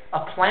pick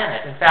a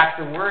planet. In fact,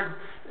 the word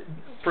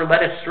for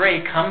led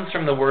astray comes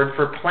from the word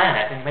for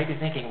planet. And you might be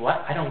thinking,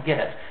 what? I don't get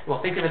it.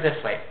 Well, think of it this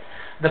way.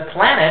 The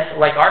planets,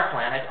 like our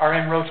planet, are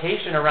in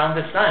rotation around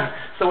the sun.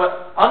 So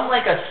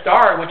unlike a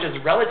star, which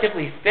is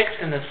relatively fixed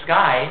in the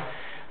sky,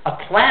 a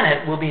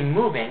planet will be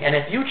moving. And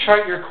if you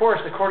chart your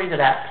course according to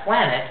that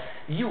planet,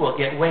 you will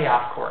get way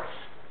off course.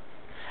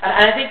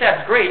 And I think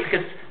that's great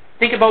because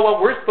think about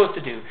what we're supposed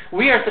to do.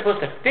 We are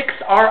supposed to fix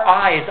our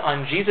eyes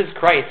on Jesus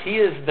Christ. He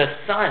is the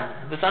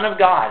Son of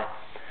God.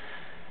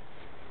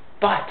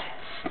 But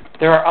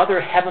there are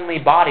other heavenly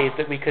bodies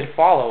that we could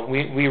follow.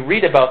 We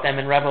read about them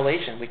in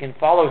Revelation. We can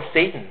follow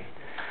Satan.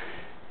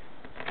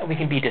 We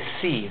can be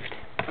deceived.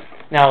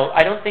 Now,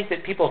 I don't think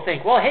that people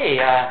think, well, hey,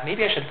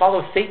 maybe I should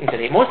follow Satan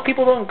today. Most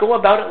people don't go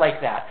about it like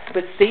that.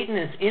 But Satan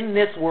is in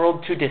this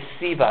world to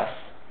deceive us,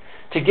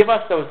 to give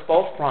us those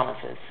false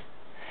promises.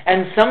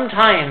 And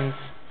sometimes,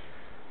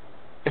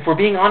 if we're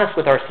being honest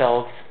with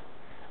ourselves,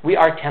 we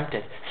are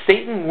tempted.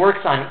 Satan works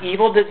on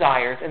evil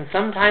desires, and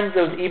sometimes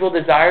those evil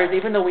desires,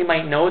 even though we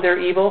might know they're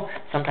evil,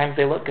 sometimes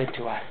they look good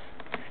to us.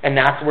 And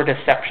that's where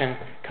deception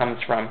comes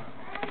from.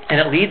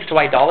 And it leads to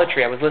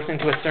idolatry. I was listening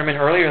to a sermon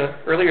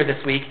earlier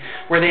this week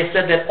where they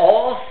said that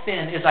all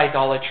sin is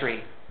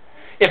idolatry.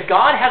 If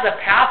God has a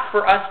path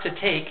for us to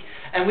take,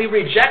 and we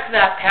reject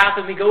that path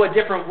and we go a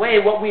different way,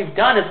 what we've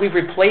done is we've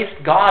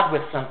replaced God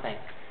with something.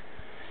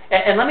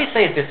 And let me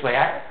say it this way.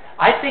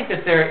 I think that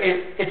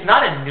it's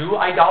not a new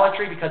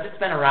idolatry because it's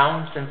been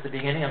around since the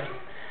beginning of,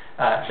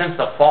 since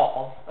the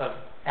fall of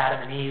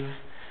Adam and Eve.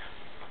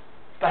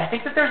 But I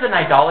think that there's an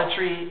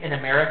idolatry in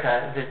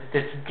America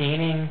that's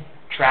gaining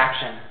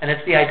traction, and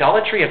it's the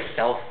idolatry of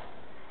self.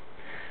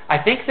 I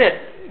think that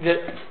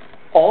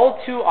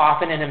all too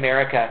often in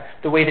America,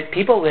 the way that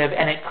people live,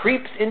 and it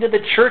creeps into the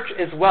church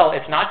as well,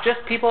 it's not just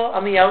people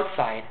on the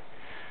outside.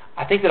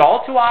 I think that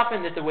all too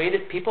often that the way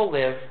that people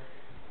live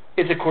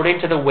is according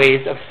to the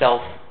ways of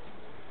self.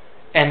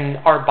 And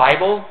our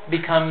Bible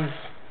becomes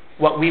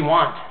what we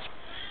want.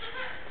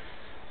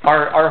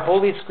 Our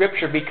Holy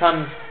Scripture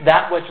becomes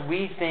that which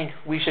we think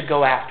we should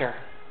go after.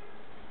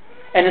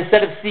 And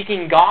instead of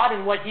seeking God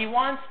and what He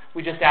wants,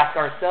 we just ask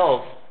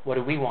ourselves, what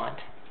do we want?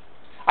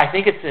 I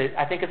think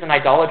it's an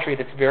idolatry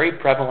that's very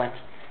prevalent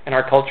in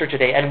our culture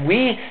today. And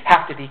we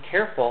have to be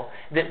careful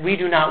that we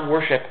do not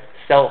worship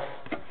self.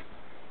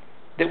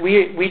 That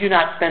we do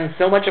not spend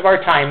so much of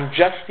our time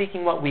just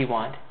seeking what we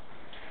want,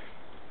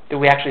 that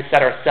we actually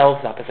set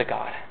ourselves up as a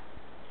god.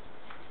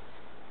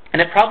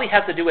 And it probably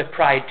has to do with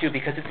pride too,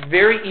 because it's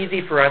very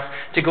easy for us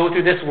to go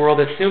through this world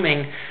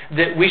assuming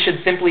that we should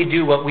simply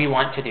do what we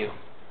want to do.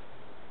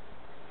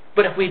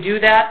 But if we do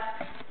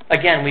that,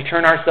 again, we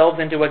turn ourselves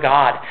into a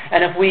god.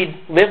 And if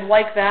we live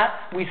like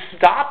that, we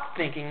stop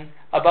thinking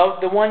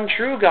about the one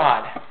true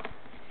God.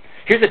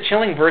 Here's a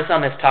chilling verse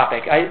on this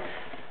topic.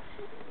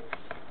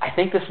 I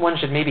think this one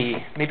should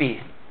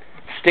maybe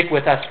stick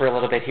with us for a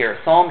little bit here.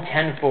 Psalm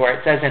 10:4,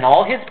 it says, "In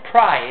all his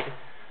pride,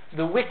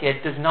 the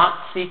wicked does not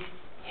seek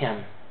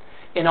him.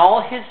 In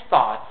all his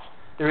thoughts,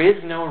 there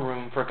is no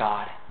room for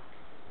God.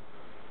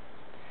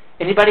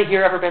 Anybody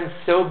here ever been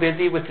so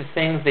busy with the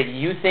things that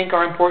you think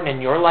are important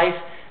in your life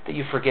that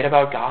you forget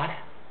about God?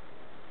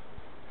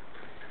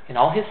 In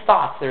all his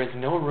thoughts, there is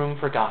no room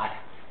for God.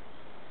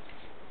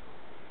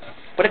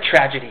 What a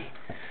tragedy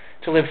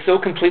to live so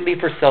completely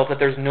for self that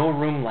there's no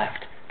room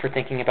left for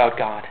thinking about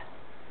God.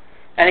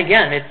 And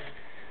again,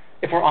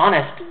 if we're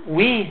honest,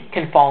 we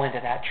can fall into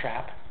that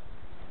trap.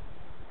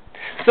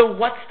 So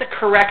what's the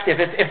corrective?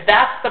 If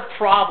that's the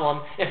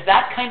problem, if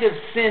that kind of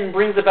sin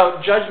brings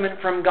about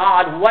judgment from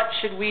God, what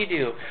should we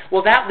do?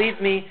 Well, that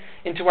leads me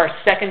into our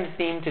second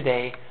theme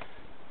today,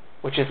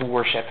 which is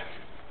worship.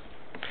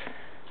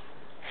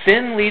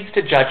 Sin leads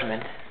to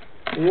judgment.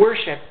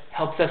 Worship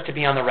helps us to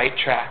be on the right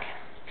track.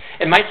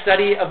 In my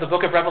study of the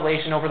book of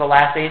Revelation over the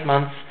last 8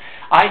 months,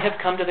 I have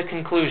come to the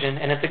conclusion,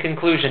 and it's a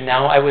conclusion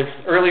now.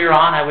 Earlier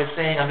on I was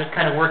saying I'm just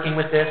kind of working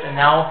with this, and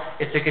now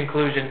it's a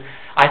conclusion.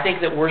 I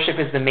think that worship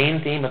is the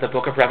main theme of the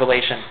book of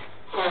Revelation.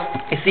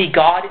 You see,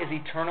 God is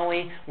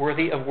eternally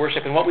worthy of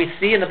worship. And what we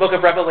see in the book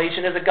of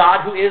Revelation is a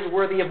God who is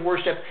worthy of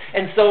worship.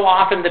 And so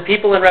often the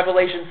people in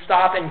Revelation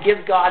stop and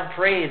give God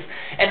praise.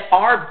 And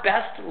our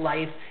best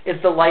life is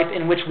the life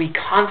in which we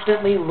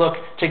constantly look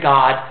to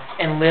God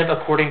and live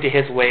according to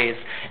his ways.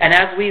 And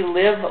as we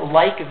live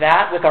like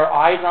that, with our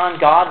eyes on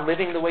God,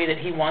 living the way that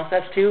he wants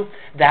us to,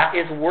 that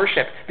is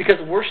worship. Because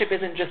worship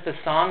isn't just the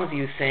songs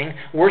you sing.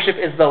 Worship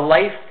is the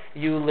life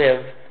you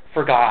live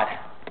for God.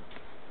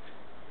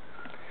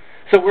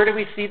 So where do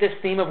we see this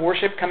theme of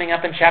worship coming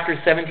up in chapters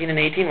 17 and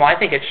 18? Well, I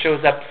think it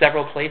shows up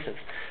several places.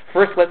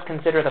 First, let's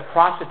consider the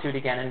prostitute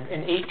again.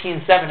 In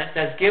 18:7, it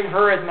says, "Give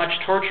her as much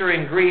torture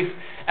and grief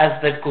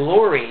as the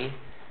glory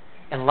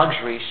and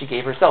luxury she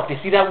gave herself." Do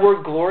you see that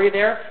word glory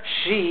there?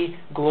 She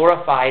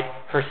glorified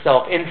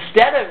herself.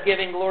 Instead of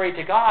giving glory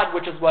to God,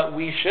 which is what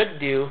we should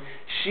do,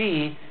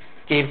 she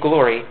gave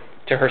glory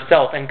to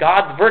herself. And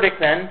God's verdict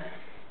then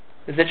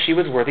is that she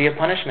was worthy of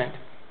punishment.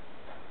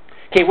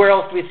 Okay, where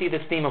else do we see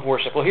this theme of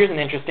worship? Well, here's an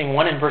interesting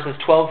one in verses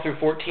 12 through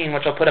 14,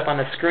 which I'll put up on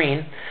the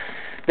screen.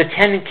 The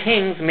 10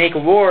 kings make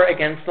war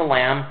against the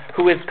Lamb,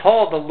 who is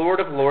called the Lord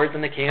of Lords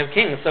and the King of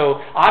Kings.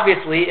 So,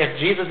 obviously, if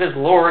Jesus is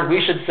Lord, we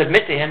should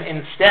submit to him.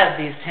 Instead,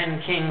 these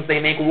 10 kings, they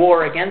make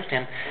war against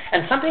him.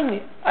 And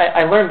something,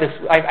 I learned this,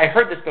 I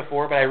heard this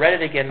before, but I read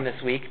it again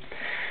this week.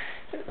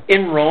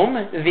 In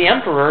Rome, the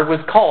emperor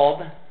was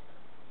called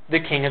the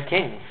King of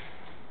Kings.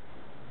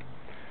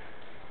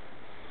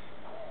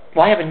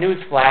 Well, I have a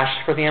news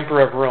flash for the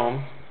Emperor of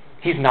Rome.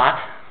 He's not.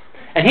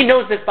 And he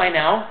knows this by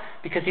now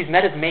because he's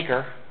met his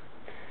maker.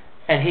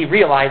 And he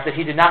realized that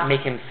he did not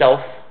make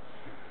himself.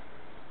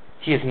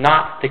 He is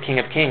not the King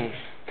of Kings.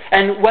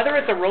 And whether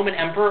it's a Roman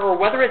emperor or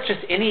whether it's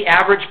just any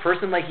average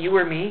person like you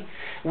or me,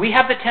 we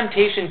have the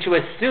temptation to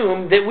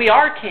assume that we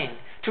are king.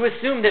 To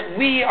assume that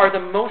we are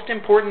the most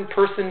important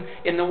person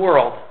in the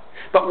world.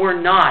 But we're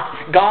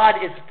not.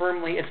 God is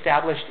firmly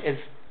established as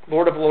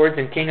Lord of Lords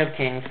and King of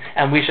Kings,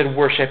 and we should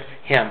worship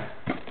him.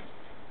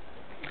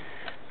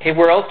 Okay,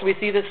 where else do we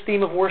see this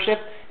theme of worship?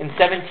 In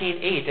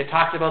 17:8, it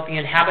talks about the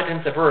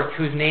inhabitants of earth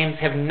whose names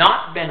have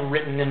not been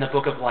written in the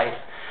book of life.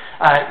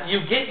 You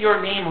get your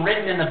name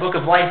written in the book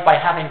of life by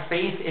having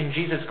faith in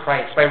Jesus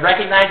Christ, by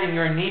recognizing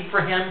your need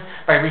for him,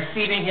 by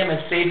receiving him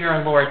as Savior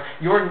and Lord.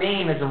 Your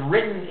name is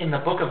written in the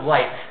book of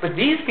life. But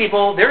these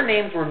people, their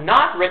names were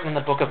not written in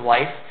the book of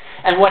life.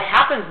 And what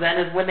happens then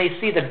is when they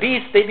see the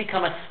beast, they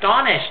become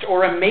astonished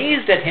or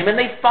amazed at him and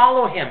they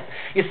follow him.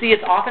 You see,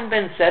 it's often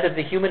been said of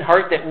the human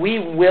heart that we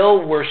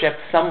will worship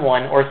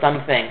someone or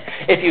something.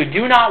 If you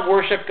do not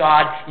worship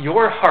God,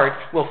 your heart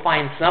will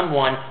find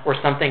someone or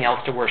something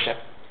else to worship.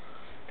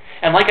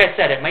 And like I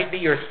said, it might be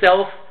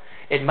yourself,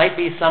 it might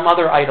be some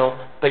other idol,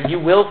 but you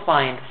will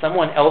find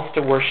someone else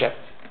to worship.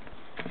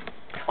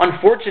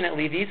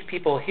 Unfortunately, these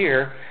people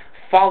here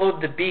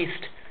followed the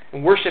beast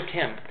and worshipped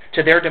him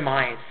to their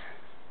demise.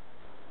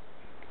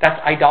 That's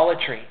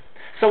idolatry.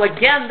 So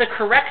again, the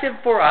corrective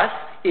for us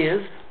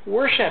is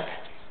worship.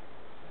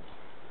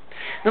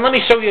 Now let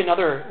me show you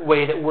another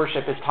way that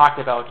worship is talked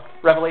about.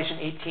 Revelation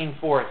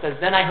 18:4 says,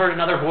 "Then I heard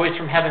another voice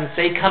from heaven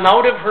say, 'Come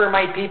out of her,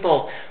 my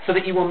people, so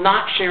that you will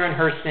not share in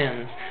her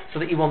sins, so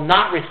that you will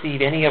not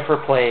receive any of her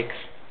plagues.'"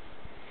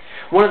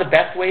 One of the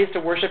best ways to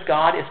worship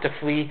God is to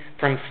flee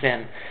from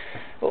sin.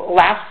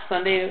 Last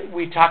Sunday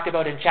we talked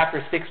about in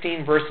chapter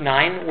 16, verse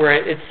 9, where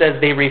it says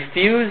they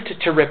refused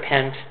to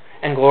repent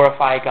and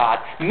glorify God.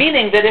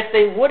 Meaning that if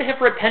they would have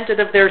repented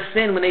of their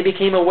sin when they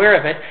became aware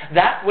of it,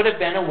 that would have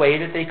been a way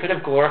that they could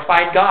have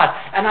glorified God.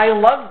 And I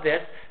love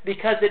this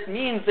because it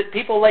means that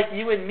people like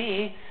you and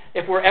me,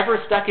 if we're ever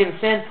stuck in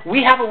sin,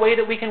 we have a way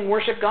that we can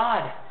worship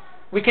God.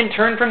 We can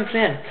turn from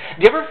sin.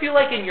 Do you ever feel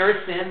like in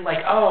your sin,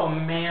 like, oh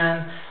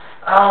man,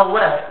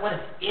 what an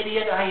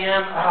idiot I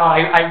am.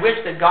 I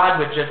wish that God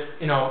would just,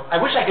 I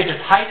wish I could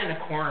just hide in a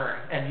corner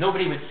and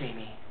nobody would see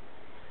me.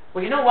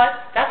 Well, you know what?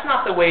 That's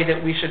not the way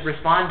that we should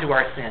respond to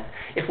our sin.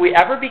 If we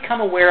ever become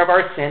aware of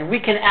our sin,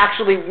 we can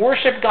actually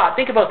worship God.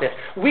 Think about this.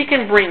 We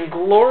can bring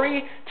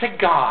glory to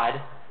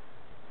God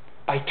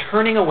by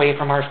turning away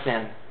from our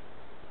sin.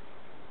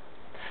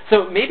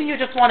 So maybe you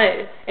just want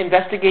to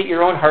investigate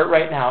your own heart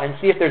right now and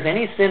see if there's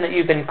any sin that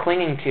you've been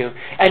clinging to.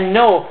 And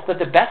know that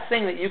the best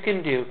thing that you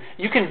can do,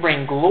 you can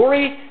bring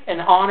glory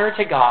and honor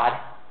to God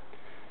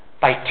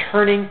by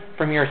turning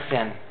from your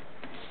sin.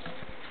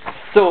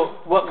 So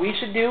what we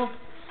should do,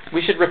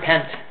 we should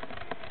repent.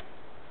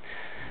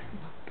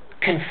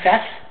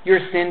 Confess your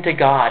sin to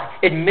God.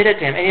 Admit it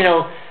to Him.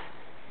 And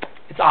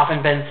it's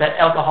often been said,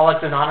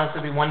 Alcoholics Anonymous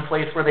would be one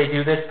place where they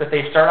do this, but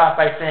they start off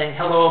by saying,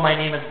 hello, my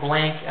name is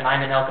blank, and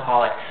I'm an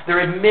alcoholic. They're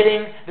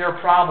admitting their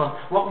problem.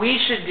 What we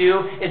should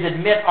do is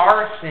admit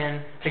our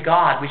sin to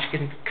God. We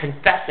should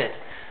confess it.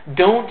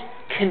 Don't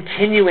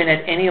continue in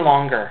it any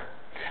longer.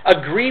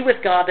 Agree with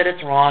God that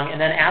it's wrong,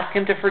 and then ask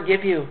Him to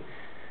forgive you.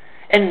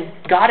 And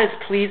God is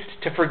pleased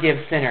to forgive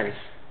sinners.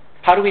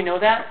 How do we know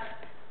that?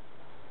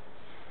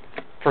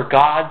 For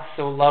God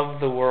so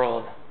loved the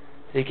world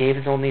that He gave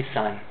His only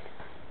Son.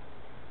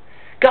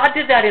 God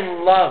did that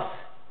in love.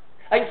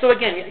 So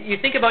again, you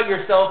think about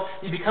yourself,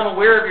 you become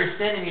aware of your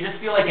sin, and you just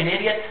feel like an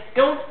idiot.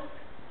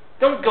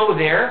 Don't go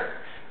there.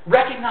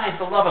 Recognize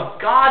the love of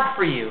God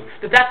for you,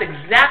 that's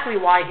exactly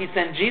why He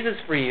sent Jesus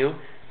for you,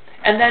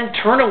 and then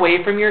turn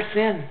away from your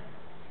sin.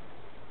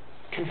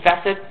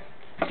 Confess it.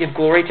 Give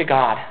glory to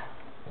God.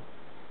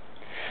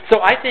 So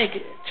I think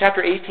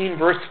chapter 18,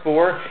 verse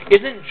 4,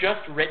 isn't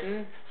just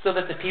written so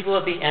that the people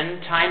of the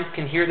end times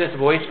can hear this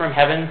voice from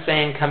heaven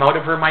saying, come out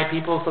of her, my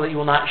people, so that you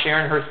will not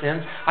share in her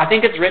sins. I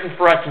think it's written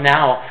for us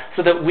now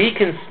so that we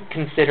can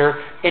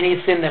consider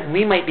any sin that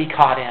we might be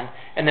caught in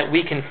and that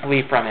we can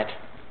flee from it.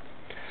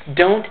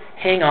 Don't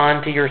hang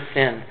on to your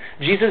sin.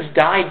 Jesus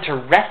died to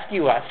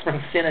rescue us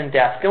from sin and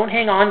death. Don't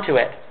hang on to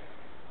it.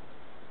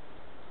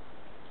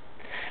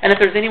 And if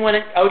there's anyone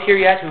out here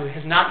yet who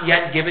has not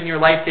yet given your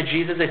life to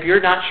Jesus, if you're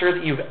not sure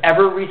that you've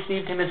ever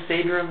received Him as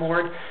Savior and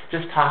Lord,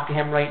 just talk to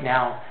Him right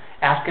now.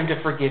 Ask Him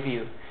to forgive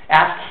you.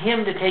 Ask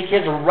Him to take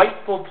His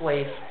rightful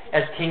place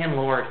as King and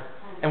Lord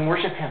and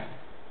worship Him.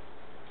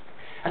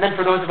 And then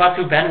for those of us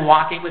who've been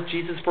walking with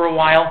Jesus for a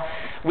while,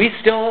 we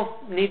still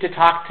need to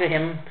talk to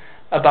Him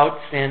about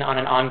sin on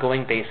an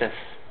ongoing basis.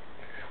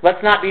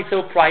 Let's not be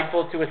so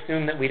prideful to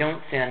assume that we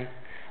don't sin.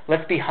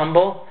 Let's be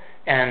humble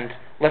and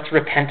let's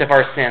repent of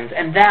our sins.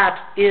 And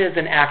that is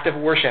an act of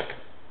worship.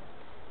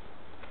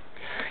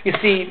 You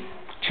see,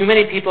 too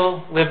many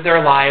people live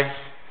their lives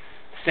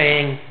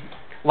saying,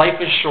 life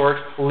is short,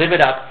 live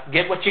it up,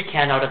 get what you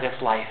can out of this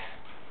life.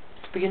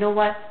 But you know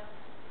what?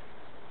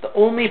 The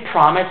only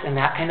promise in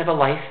that kind of a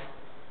life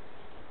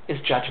is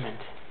judgment.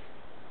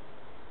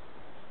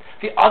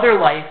 The other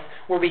life,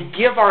 where we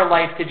give our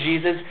life to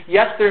Jesus,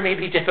 yes, there may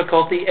be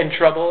difficulty and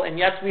trouble, and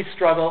yes, we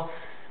struggle,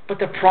 but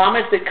the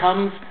promise that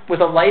comes with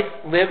a life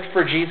lived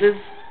for Jesus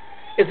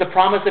is the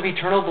promise of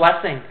eternal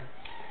blessing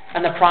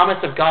and the promise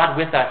of God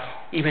with us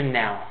even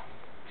now.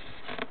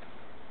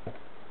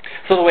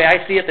 So the way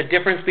I see it, the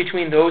difference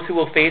between those who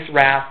will face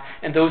wrath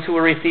and those who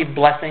will receive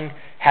blessing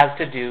has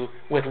to do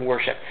with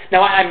worship.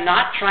 Now, I'm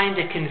not trying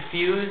to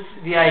confuse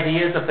the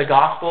ideas of the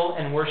gospel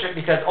and worship,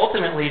 because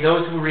ultimately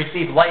those who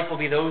receive life will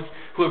be those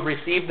who have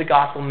received the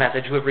gospel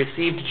message, who have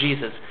received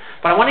Jesus.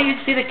 But I want you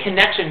to see the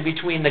connection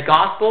between the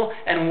gospel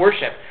and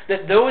worship,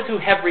 that those who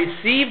have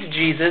received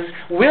Jesus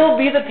will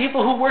be the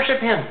people who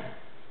worship Him.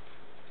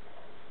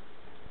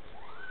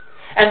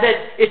 And that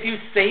if you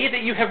say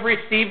that you have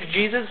received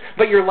Jesus,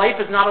 but your life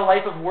is not a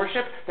life of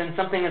worship, then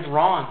something is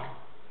wrong.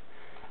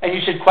 And you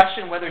should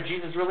question whether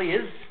Jesus really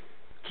is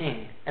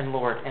King and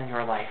Lord in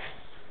your life.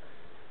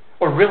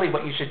 Or really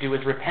what you should do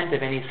is repent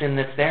of any sin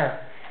that's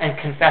there and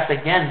confess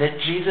again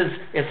that Jesus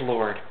is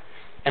Lord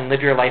and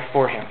live your life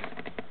for Him.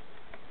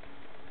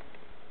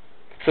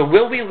 So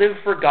will we live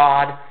for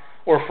God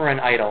or for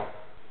an idol?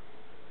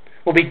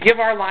 Will we give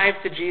our lives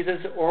to Jesus,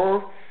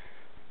 or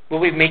will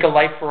we make a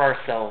life for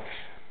ourselves?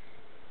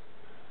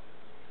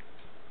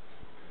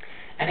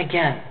 And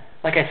again,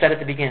 like I said at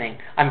the beginning,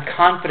 I'm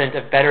confident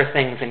of better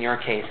things in your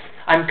case.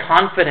 I'm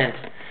confident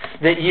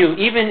that you,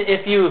 even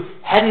if you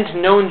hadn't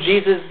known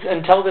Jesus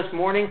until this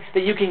morning,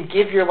 that you can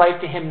give your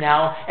life to Him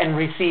now and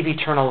receive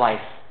eternal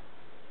life.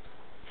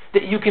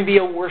 That you can be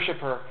a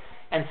worshiper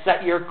and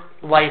set your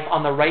life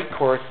on the right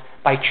course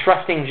by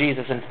trusting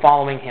Jesus and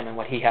following Him and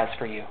what He has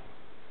for you.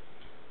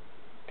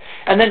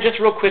 And then just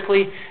real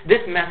quickly,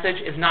 this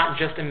message is not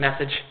just a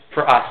message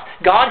for us.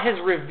 God has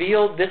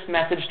revealed this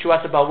message to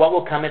us about what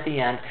will come at the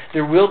end.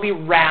 There will be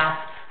wrath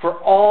for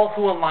all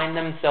who align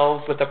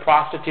themselves with the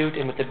prostitute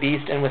and with the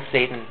beast and with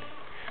Satan.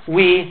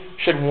 We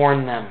should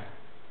warn them.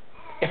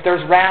 If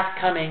there's wrath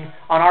coming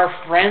on our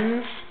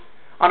friends,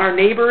 on our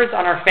neighbors,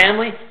 on our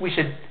family, we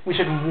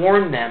should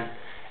warn them,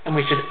 and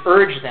we should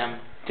urge them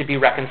to be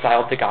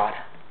reconciled to God.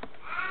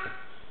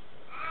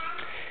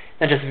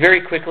 Now just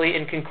very quickly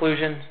in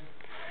conclusion,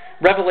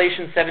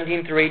 Revelation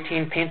 17 through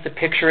 18 paints a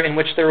picture in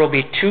which there will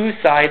be two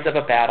sides of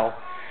a battle.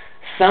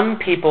 Some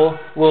people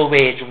will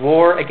wage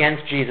war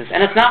against Jesus.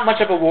 And it's not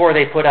much of a war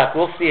they put up.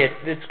 We'll see it.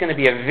 It's going to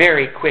be a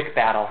very quick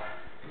battle.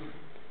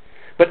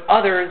 But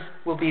others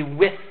will be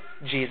with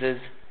Jesus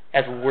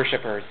as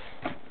worshipers.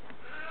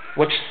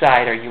 Which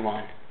side are you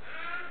on?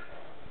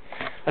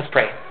 Let's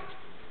pray.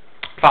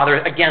 Father,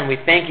 again, we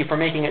thank you for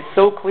making it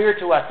so clear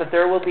to us that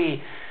there will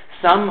be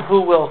some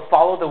who will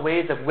follow the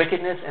ways of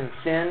wickedness and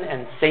sin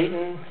and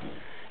Satan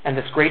and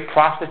this great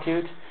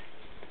prostitute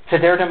to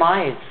their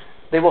demise.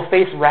 They will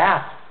face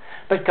wrath.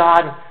 But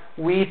God,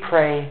 we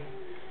pray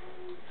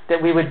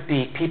that we would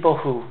be people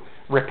who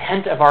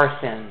repent of our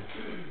sins,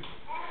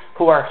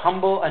 who are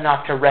humble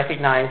enough to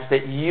recognize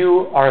that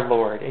you are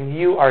Lord and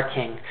you are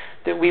King,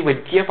 that we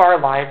would give our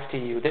lives to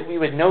you, that we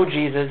would know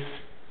Jesus,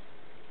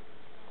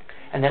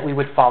 and that we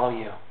would follow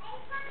you.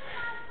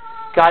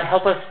 God,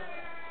 help us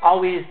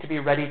always to be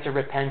ready to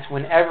repent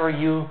whenever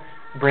you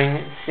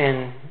bring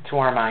sin to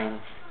our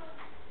minds,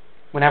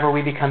 whenever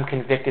we become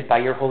convicted by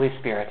your Holy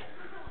Spirit.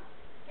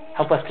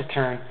 Help us to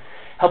turn.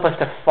 Help us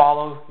to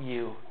follow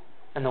you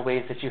in the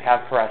ways that you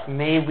have for us.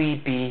 May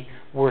we be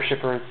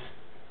worshipers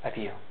of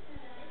you.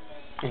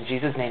 In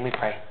Jesus' name we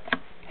pray.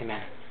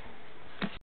 Amen.